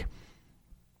lake.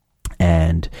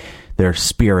 And their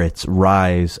spirits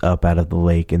rise up out of the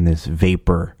lake in this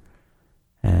vapor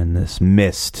and this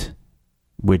mist,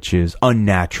 which is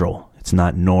unnatural. It's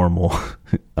not normal.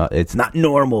 It's not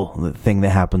normal, the thing that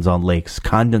happens on lakes.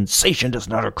 Condensation does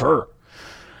not occur.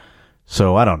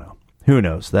 So, I don't know. Who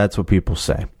knows? That's what people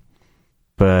say.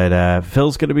 But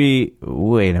Phil's going to be...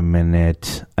 Wait a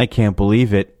minute. I can't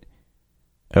believe it.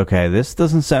 Okay, this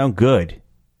doesn't sound good.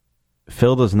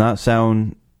 Phil does not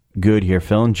sound good here.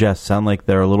 Phil and Jess sound like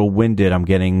they're a little winded. I'm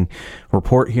getting a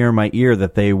report here in my ear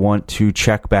that they want to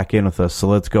check back in with us. So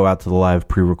let's go out to the live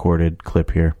pre-recorded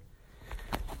clip here.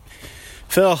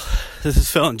 Phil, this is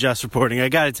Phil and Jess reporting. I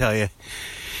gotta tell you,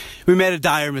 we made a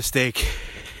dire mistake.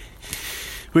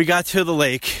 We got to the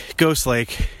lake, Ghost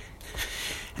Lake,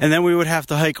 and then we would have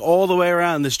to hike all the way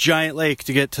around this giant lake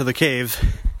to get to the cave.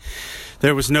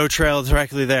 There was no trail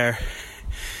directly there,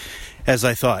 as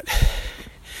I thought.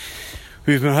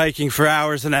 We've been hiking for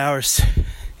hours and hours.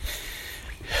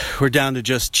 We're down to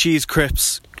just cheese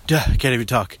crisps. Can't even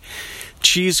talk.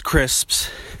 Cheese crisps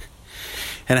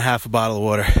and a half a bottle of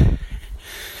water.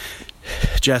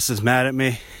 Jess is mad at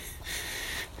me.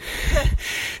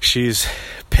 She's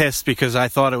pissed because I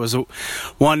thought it was a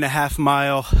 1.5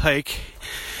 mile hike.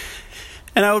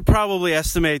 And I would probably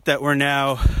estimate that we're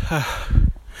now,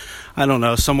 I don't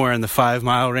know, somewhere in the 5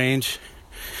 mile range.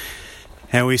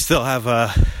 And we still have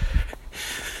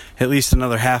at least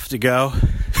another half to go.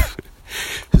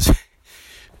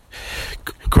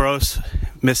 Gross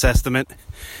misestimate.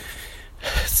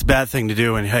 It's a bad thing to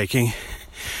do when you're hiking.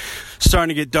 Starting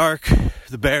to get dark.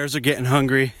 The bears are getting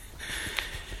hungry.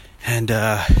 And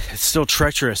it's still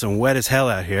treacherous and wet as hell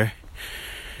out here.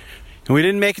 And we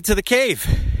didn't make it to the cave.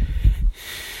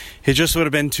 It just would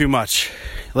have been too much.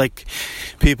 Like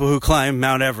people who climb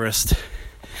Mount Everest.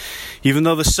 Even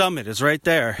though the summit is right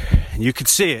there and you could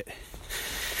see it.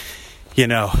 You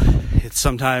know, it's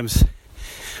sometimes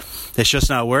it's just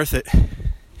not worth it.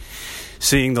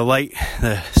 Seeing the light,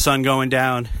 the sun going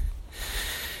down,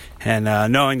 and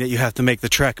knowing that you have to make the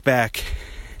trek back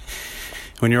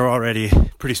when you're already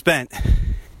pretty spent,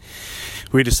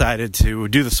 we decided to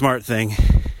do the smart thing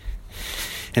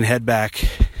and head back.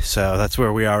 So that's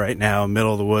where we are right now,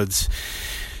 middle of the woods,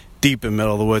 deep in the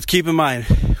middle of the woods. Keep in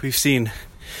mind, we've seen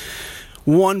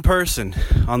one person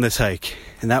on this hike,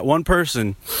 and that one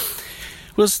person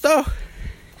was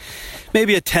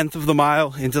maybe 1/10 of the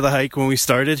mile into the hike when we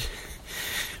started.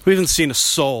 We haven't seen a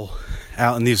soul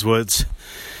out in these woods.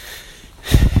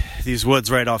 These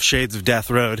woods right off Shades of Death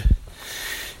Road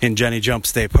in Jenny Jump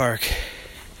State Park.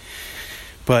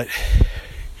 But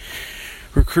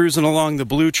we're cruising along the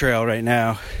Blue Trail right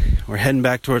now. We're heading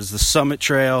back towards the Summit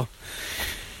Trail.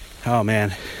 Oh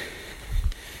man,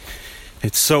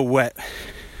 it's so wet.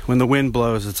 When the wind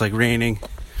blows, it's like raining.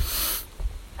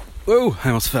 Whoa, I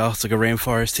almost fell. It's like a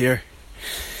rainforest here.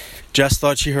 Jess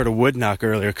thought she heard a wood knock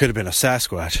earlier. It could have been a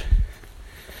Sasquatch.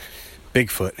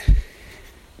 Bigfoot.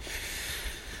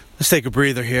 Let's take a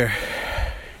breather here.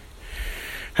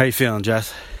 How you feeling,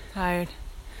 Jess? Tired.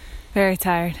 Very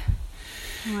tired.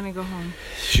 I want to go home.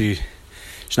 She's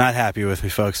not happy with me,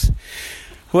 folks.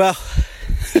 Well,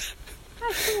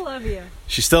 I still love you.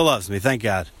 She still loves me, thank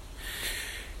God.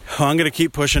 Well, I'm going to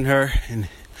keep pushing her, and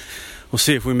we'll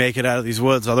see if we make it out of these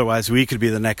woods. Otherwise, we could be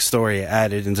the next story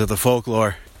added into the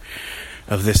folklore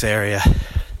of this area.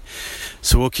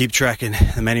 So we'll keep trekking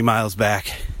the many miles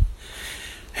back.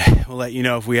 We'll let you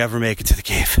know if we ever make it to the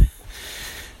cave.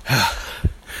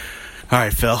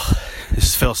 Alright, Phil. This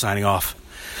is Phil signing off.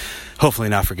 Hopefully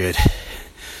not for good.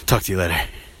 Talk to you later.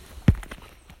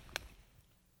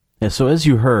 Yeah, so as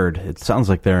you heard, it sounds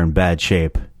like they're in bad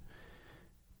shape.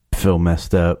 Phil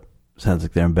messed up. Sounds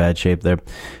like they're in bad shape there.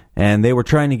 And they were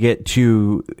trying to get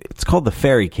to, it's called the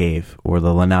Fairy Cave, or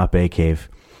the Lenape Cave.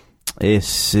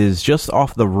 This is just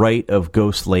off the right of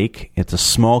Ghost Lake. It's a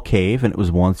small cave, and it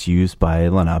was once used by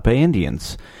Lenape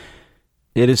Indians.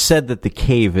 It is said that the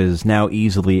cave is now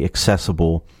easily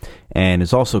accessible and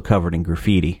is also covered in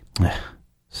graffiti.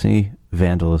 See,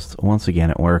 vandalists once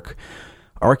again at work.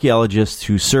 Archaeologists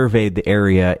who surveyed the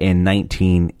area in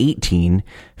 1918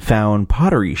 found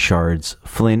pottery shards,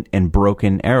 flint, and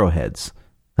broken arrowheads.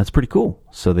 That's pretty cool.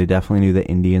 So they definitely knew that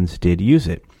Indians did use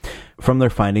it. From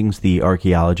their findings, the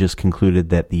archaeologists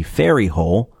concluded that the fairy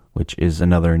hole, which is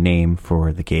another name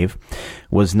for the cave,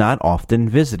 was not often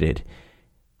visited.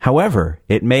 However,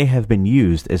 it may have been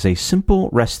used as a simple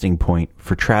resting point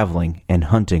for traveling and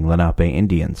hunting Lenape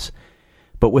Indians.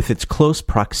 But with its close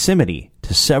proximity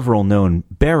to several known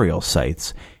burial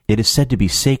sites, it is said to be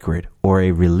sacred or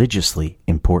a religiously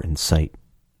important site.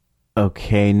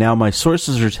 Okay, now my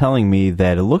sources are telling me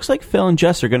that it looks like Phil and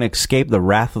Jess are going to escape the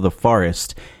wrath of the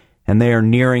forest, and they are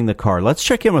nearing the car. Let's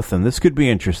check in with them. This could be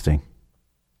interesting.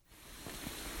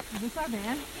 Is this our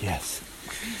van? Yes.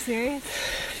 Are you serious?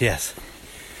 Yes.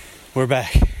 We're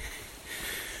back.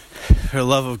 For the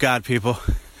love of God, people,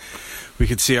 we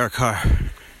could see our car.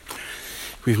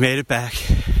 We've made it back.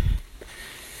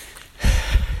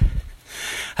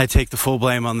 I take the full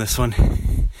blame on this one.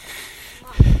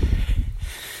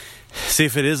 See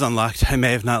if it is unlocked. I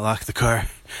may have not locked the car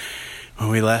when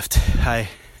we left.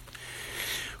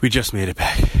 We just made it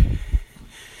back.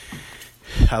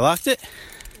 I locked it?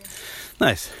 Yeah.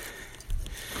 Nice.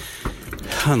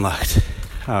 Unlocked.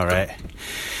 All right.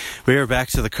 We are back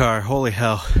to the car. Holy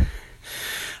hell.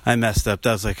 I messed up.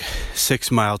 That was like a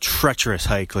 6-mile treacherous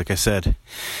hike, like I said.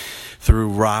 Through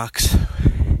rocks,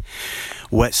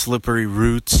 wet, slippery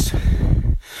roots,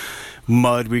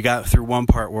 mud. We got through one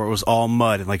part where it was all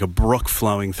mud and like a brook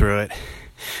flowing through it.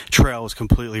 Trail was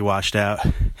completely washed out.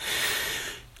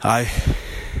 I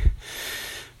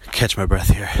catch my breath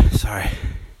here. Sorry.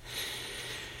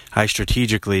 I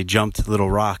strategically jumped little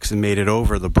rocks and made it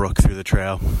over the brook through the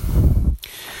trail.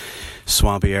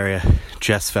 Swampy area.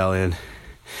 Jess fell in.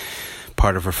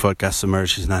 Part of her foot got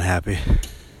submerged. She's not happy.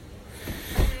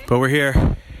 But we're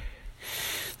here.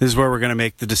 This is where we're going to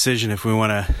make the decision if we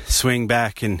want to swing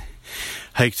back and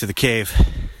hike to the cave.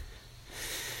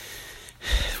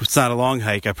 It's not a long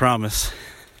hike, I promise.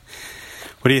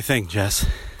 What do you think, Jess?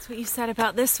 That's what you said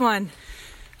about this one.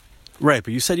 Right,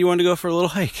 but you said you wanted to go for a little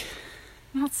hike.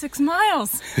 Not 6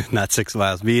 miles. Not 6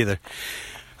 miles, me either.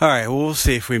 All right, well, we'll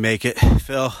see if we make it.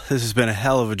 Phil, this has been a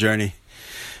hell of a journey.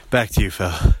 Back to you,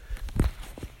 Phil.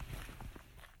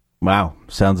 Wow,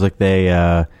 sounds like they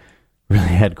really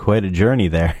had quite a journey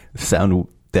there. Sound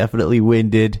definitely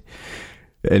winded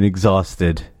and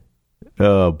exhausted.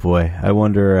 Oh boy, I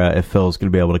wonder if Phil's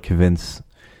going to be able to convince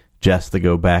Jess to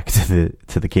go back to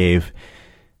the cave.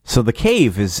 So the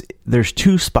cave there's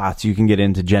 2 spots you can get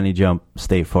into Jenny Jump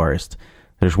State Forest.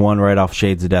 There's one right off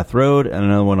Shades of Death Road and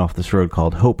another one off this road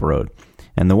called Hope Road.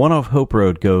 And the one off Hope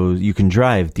Road you can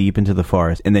drive deep into the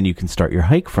forest and then you can start your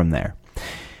hike from there.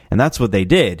 And that's what they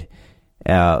did.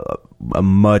 A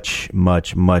much,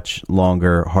 much, much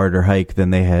longer, harder hike than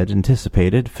they had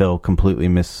anticipated. Phil completely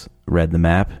misread the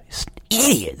map. He's an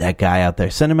idiot, that guy out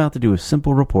there. Send him out to do a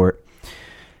simple report,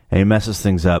 and he messes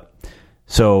things up.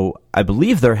 So I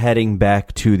believe they're heading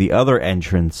back to the other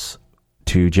entrance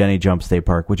to Jenny Jump State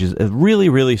Park, which is a really,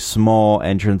 really small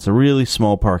entrance, a really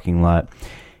small parking lot,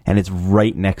 and it's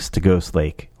right next to Ghost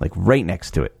Lake, like right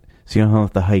next to it. So you don't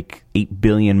have to hike 8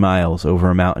 billion miles over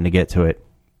a mountain to get to it.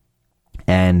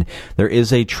 And there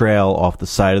is a trail off the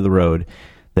side of the road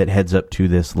that heads up to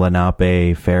this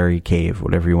Lenape Fairy Cave,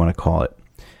 whatever you want to call it.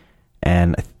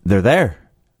 And they're there.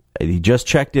 He just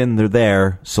checked in. They're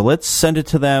there. So let's send it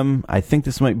to them. I think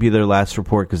this might be their last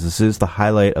report because this is the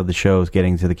highlight of the show, is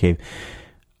getting to the cave.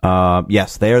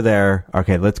 Yes, they are there.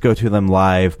 Okay, let's go to them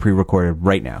live, pre-recorded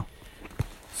right now.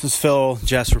 This is Phil,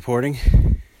 Jess reporting.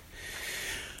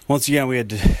 Once again, we had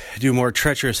to do more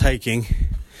treacherous hiking.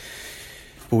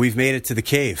 But we've made it to the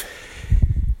cave.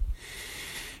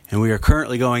 And we are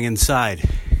currently going inside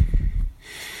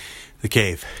the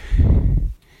cave.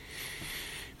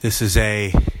 This is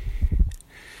a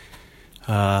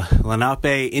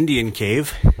Lenape Indian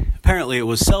cave. Apparently it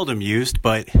was seldom used,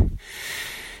 but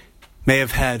may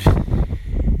have had...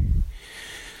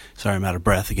 Sorry, I'm out of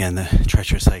breath again, the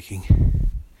treacherous hiking.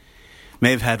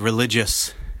 may have had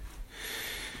religious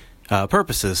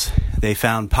purposes. They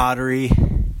found pottery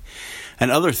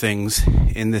and other things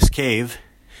in this cave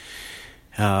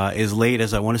as late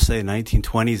as, I want to say,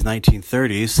 1920s,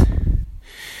 1930s,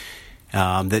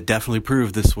 that definitely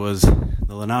proved this was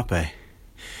the Lenape.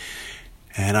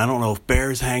 And I don't know if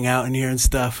bears hang out in here and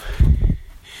stuff.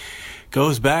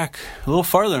 Goes back a little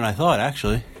farther than I thought,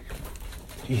 actually.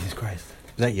 Jesus Christ.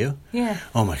 Is that you? Yeah.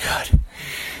 Oh my God.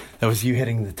 That was you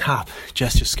hitting the top.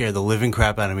 Jess just scared the living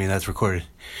crap out of me. That's recorded.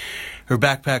 Her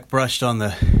backpack brushed on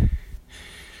the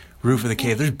roof of the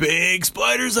cave. There's big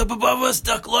spiders up above us.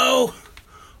 Duck low.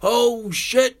 Oh,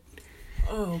 shit.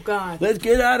 Oh, God. Let's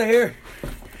get out of here.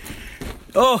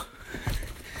 Oh.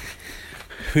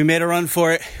 We made a run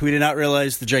for it. We did not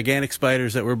realize the gigantic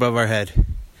spiders that were above our head.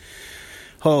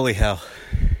 Holy hell.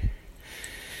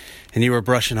 And you were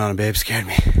brushing on them, babe. Scared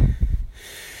me.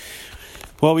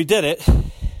 Well, we did it.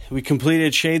 We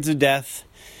completed Shades of Death.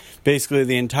 Basically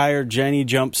the entire Jenny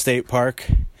Jump State Park.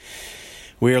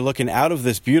 We are looking out of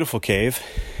this beautiful cave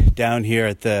down here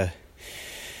at the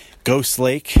Ghost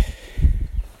Lake.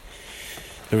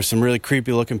 There were some really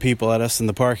creepy looking people at us in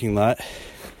the parking lot.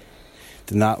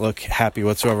 Did not look happy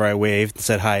whatsoever. I waved and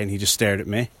said hi, and he just stared at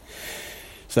me.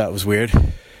 So that was weird.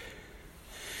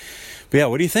 But yeah,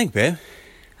 what do you think, babe?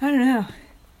 I don't know.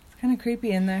 It's kind of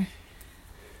creepy in there.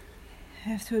 I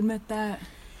have to admit that.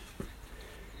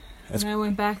 And I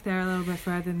went back there a little bit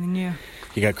further than you.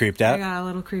 You got creeped out? I got a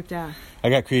little creeped out. I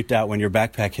got creeped out when your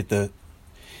backpack hit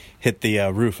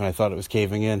the roof, and I thought it was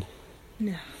caving in.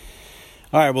 No.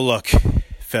 All right, well, look,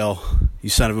 Phil, you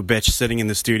son of a bitch, sitting in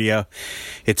the studio.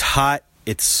 It's hot.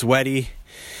 It's sweaty.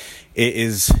 It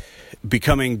is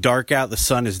becoming dark out. The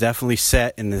sun is definitely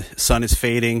set, and the sun is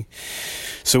fading.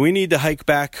 So we need to hike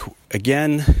back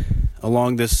again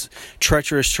along this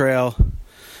treacherous trail.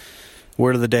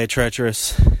 Word of the day,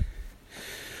 treacherous.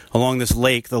 Along this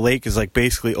lake. The lake is like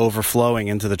basically overflowing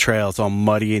into the trail. It's all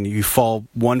muddy, and you fall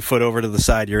 1 foot over to the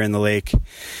side, you're in the lake.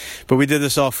 But we did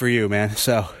this all for you, man.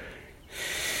 So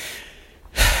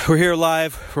we're here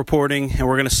live reporting, and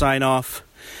we're going to sign off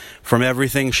from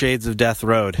everything Shades of Death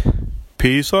Road.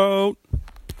 Peace out.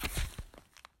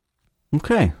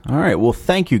 Okay. All right. Well,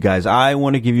 thank you guys. I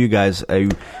want to give you guys a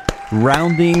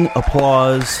rounding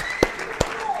applause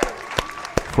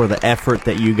for the effort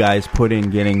that you guys put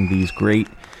in getting these great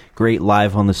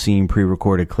live on the scene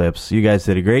pre-recorded clips. You guys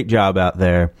did a great job out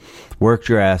there. Worked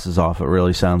your asses off. It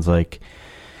really sounds like.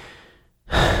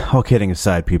 All kidding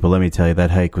aside, people, let me tell you,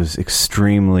 that hike was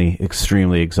extremely,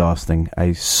 extremely exhausting.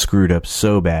 I screwed up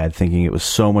so bad thinking it was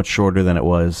so much shorter than it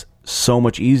was, so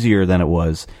much easier than it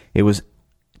was. It was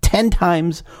 10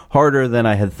 times harder than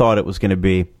I had thought it was going to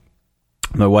be.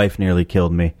 My wife nearly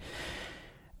killed me.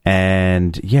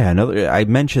 And yeah, I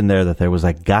mentioned there that there was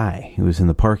a guy who was in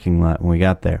the parking lot when we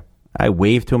got there. I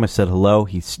waved to him. I said hello.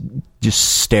 He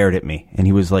just stared at me, and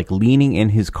he was like leaning in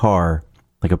his car,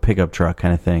 like a pickup truck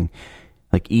kind of thing,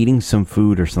 like eating some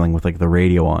food or something with like the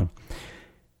radio on.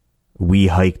 We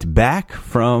hiked back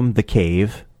from the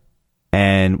cave,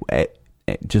 and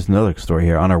just another story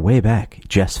here. On our way back,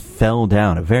 Jess fell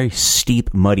down a very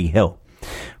steep, muddy hill.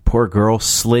 Poor girl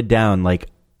slid down, like,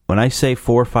 when I say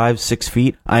 4, 5, 6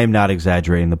 feet, I am not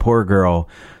exaggerating. The poor girl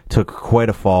took quite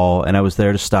a fall, and I was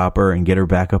there to stop her and get her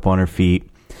back up on her feet.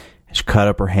 She cut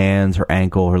up her hands, her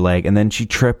ankle, her leg, and then she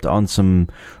tripped on some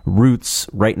roots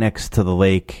right next to the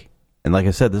lake. And like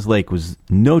I said, this lake was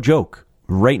no joke,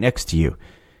 right next to you.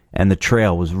 And the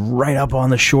trail was right up on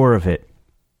the shore of it.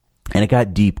 And it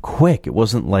got deep quick. It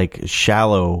wasn't like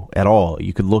shallow at all.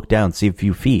 You could look down, see a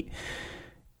few feet.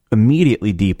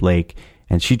 Immediately deep lake.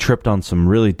 And she tripped on some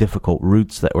really difficult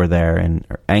roots that were there. And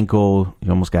her ankle, you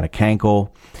almost got a cankle.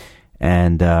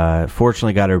 And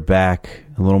fortunately got her back.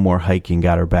 A little more hiking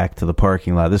got her back to the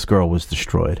parking lot. This girl was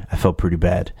destroyed. I felt pretty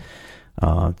bad.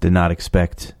 Did not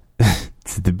expect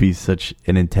to be such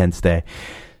an intense day.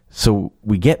 So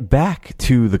we get back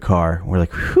to the car. We're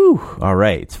like, whew, all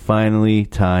right, it's finally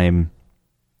time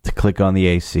to click on the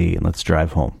AC and let's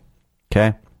drive home.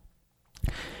 Okay?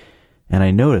 And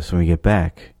I noticed when we get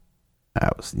back,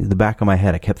 in the back of my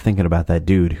head, I kept thinking about that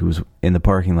dude who was in the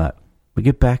parking lot. We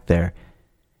get back there.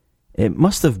 It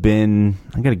must have been,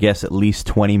 I got to guess, at least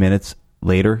 20 minutes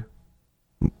later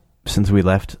since we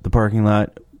left the parking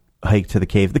lot, hiked to the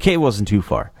cave. The cave wasn't too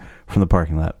far from the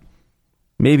parking lot.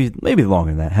 Maybe longer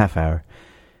than that, half hour.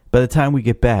 By the time we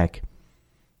get back,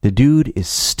 the dude is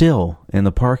still in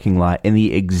the parking lot in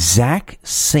the exact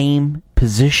same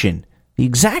position. The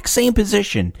exact same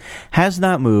position. Has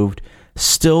not moved,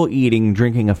 still eating,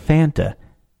 drinking a Fanta,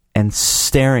 and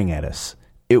staring at us.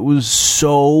 It was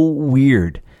so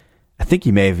weird. I think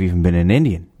he may have even been an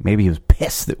Indian. Maybe he was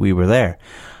pissed that we were there.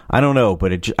 I don't know,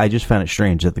 but I just found it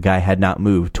strange that the guy had not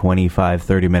moved 25,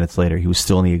 30 minutes later. He was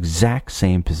still in the exact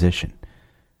same position.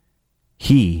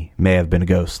 He may have been a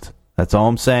ghost. That's all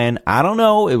I'm saying. I don't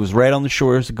know. It was right on the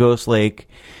shores of Ghost Lake.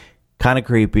 Kind of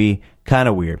creepy, kind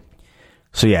of weird.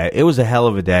 So yeah, it was a hell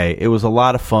of a day. It was a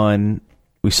lot of fun.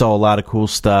 We saw a lot of cool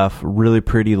stuff. Really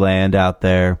pretty land out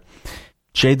there.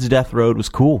 Shades of Death Road was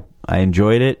cool. I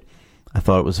enjoyed it. I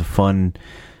thought it was a fun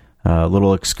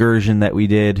little excursion that we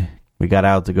did. We got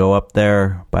out to go up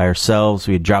there by ourselves.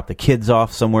 We had dropped the kids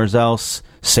off somewhere else,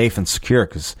 safe and secure,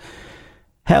 because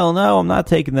hell no, I'm not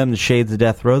taking them to Shades of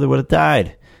Death Road. They would have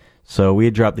died. So we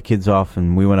had dropped the kids off,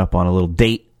 and we went up on a little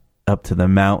date up to the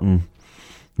mountain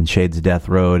in Shades of Death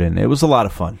Road, and it was a lot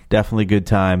of fun. Definitely a good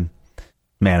time.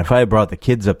 Man, if I had brought the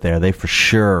kids up there, they for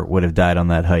sure would have died on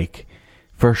that hike.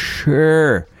 For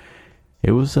sure.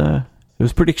 It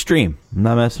was pretty extreme. I'm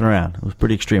not messing around. It was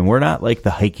pretty extreme. We're not like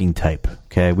the hiking type,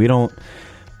 okay? We don't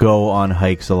go on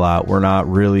hikes a lot. We're not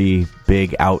really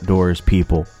big outdoors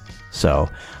people. So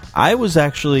I was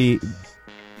actually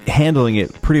handling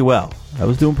it pretty well. I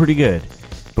was doing pretty good.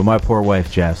 But my poor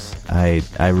wife, Jess, I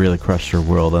really crushed her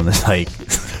world on this hike.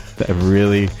 I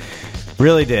really,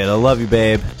 really did. I love you,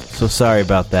 babe. So sorry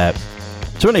about that.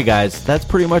 So anyway, guys, that's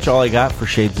pretty much all I got for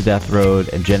Shades of Death Road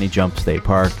and Jenny Jump State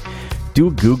Park. Do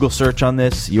a Google search on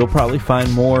this. You'll probably find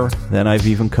more than I've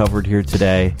even covered here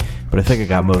today. But I think I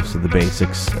got most of the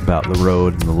basics about the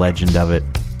road and the legend of it.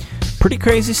 Pretty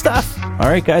crazy stuff. All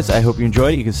right, guys, I hope you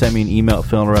enjoyed it. You can send me an email at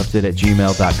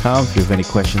philinterrupted@gmail.com if you have any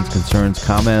questions, concerns,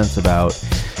 comments about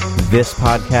this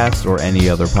podcast or any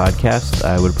other podcast.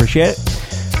 I would appreciate it.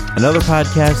 Another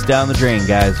podcast down the drain,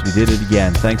 guys. We did it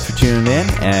again. Thanks for tuning in,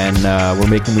 and we're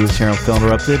making moves here on Phil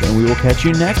Interrupted, and we will catch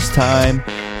you next time.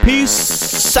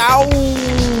 Peace out!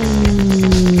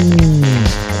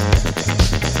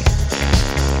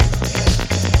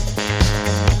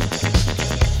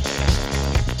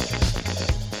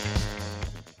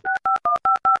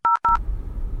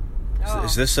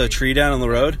 Is this a tree down on the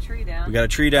road? Tree down. We got a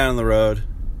tree down on the road.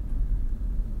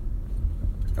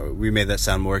 Oh, we made that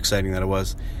sound more exciting than it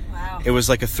was. Wow. It was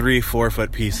like a 3-4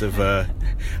 foot piece of a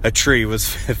tree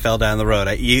fell down the road.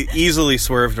 I easily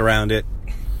swerved around it.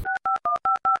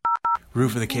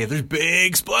 Roof of the cave. There's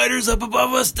big spiders up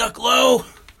above us, duck low.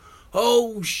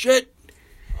 Oh shit!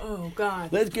 Oh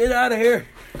God. Let's get out of here.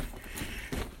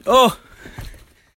 Oh.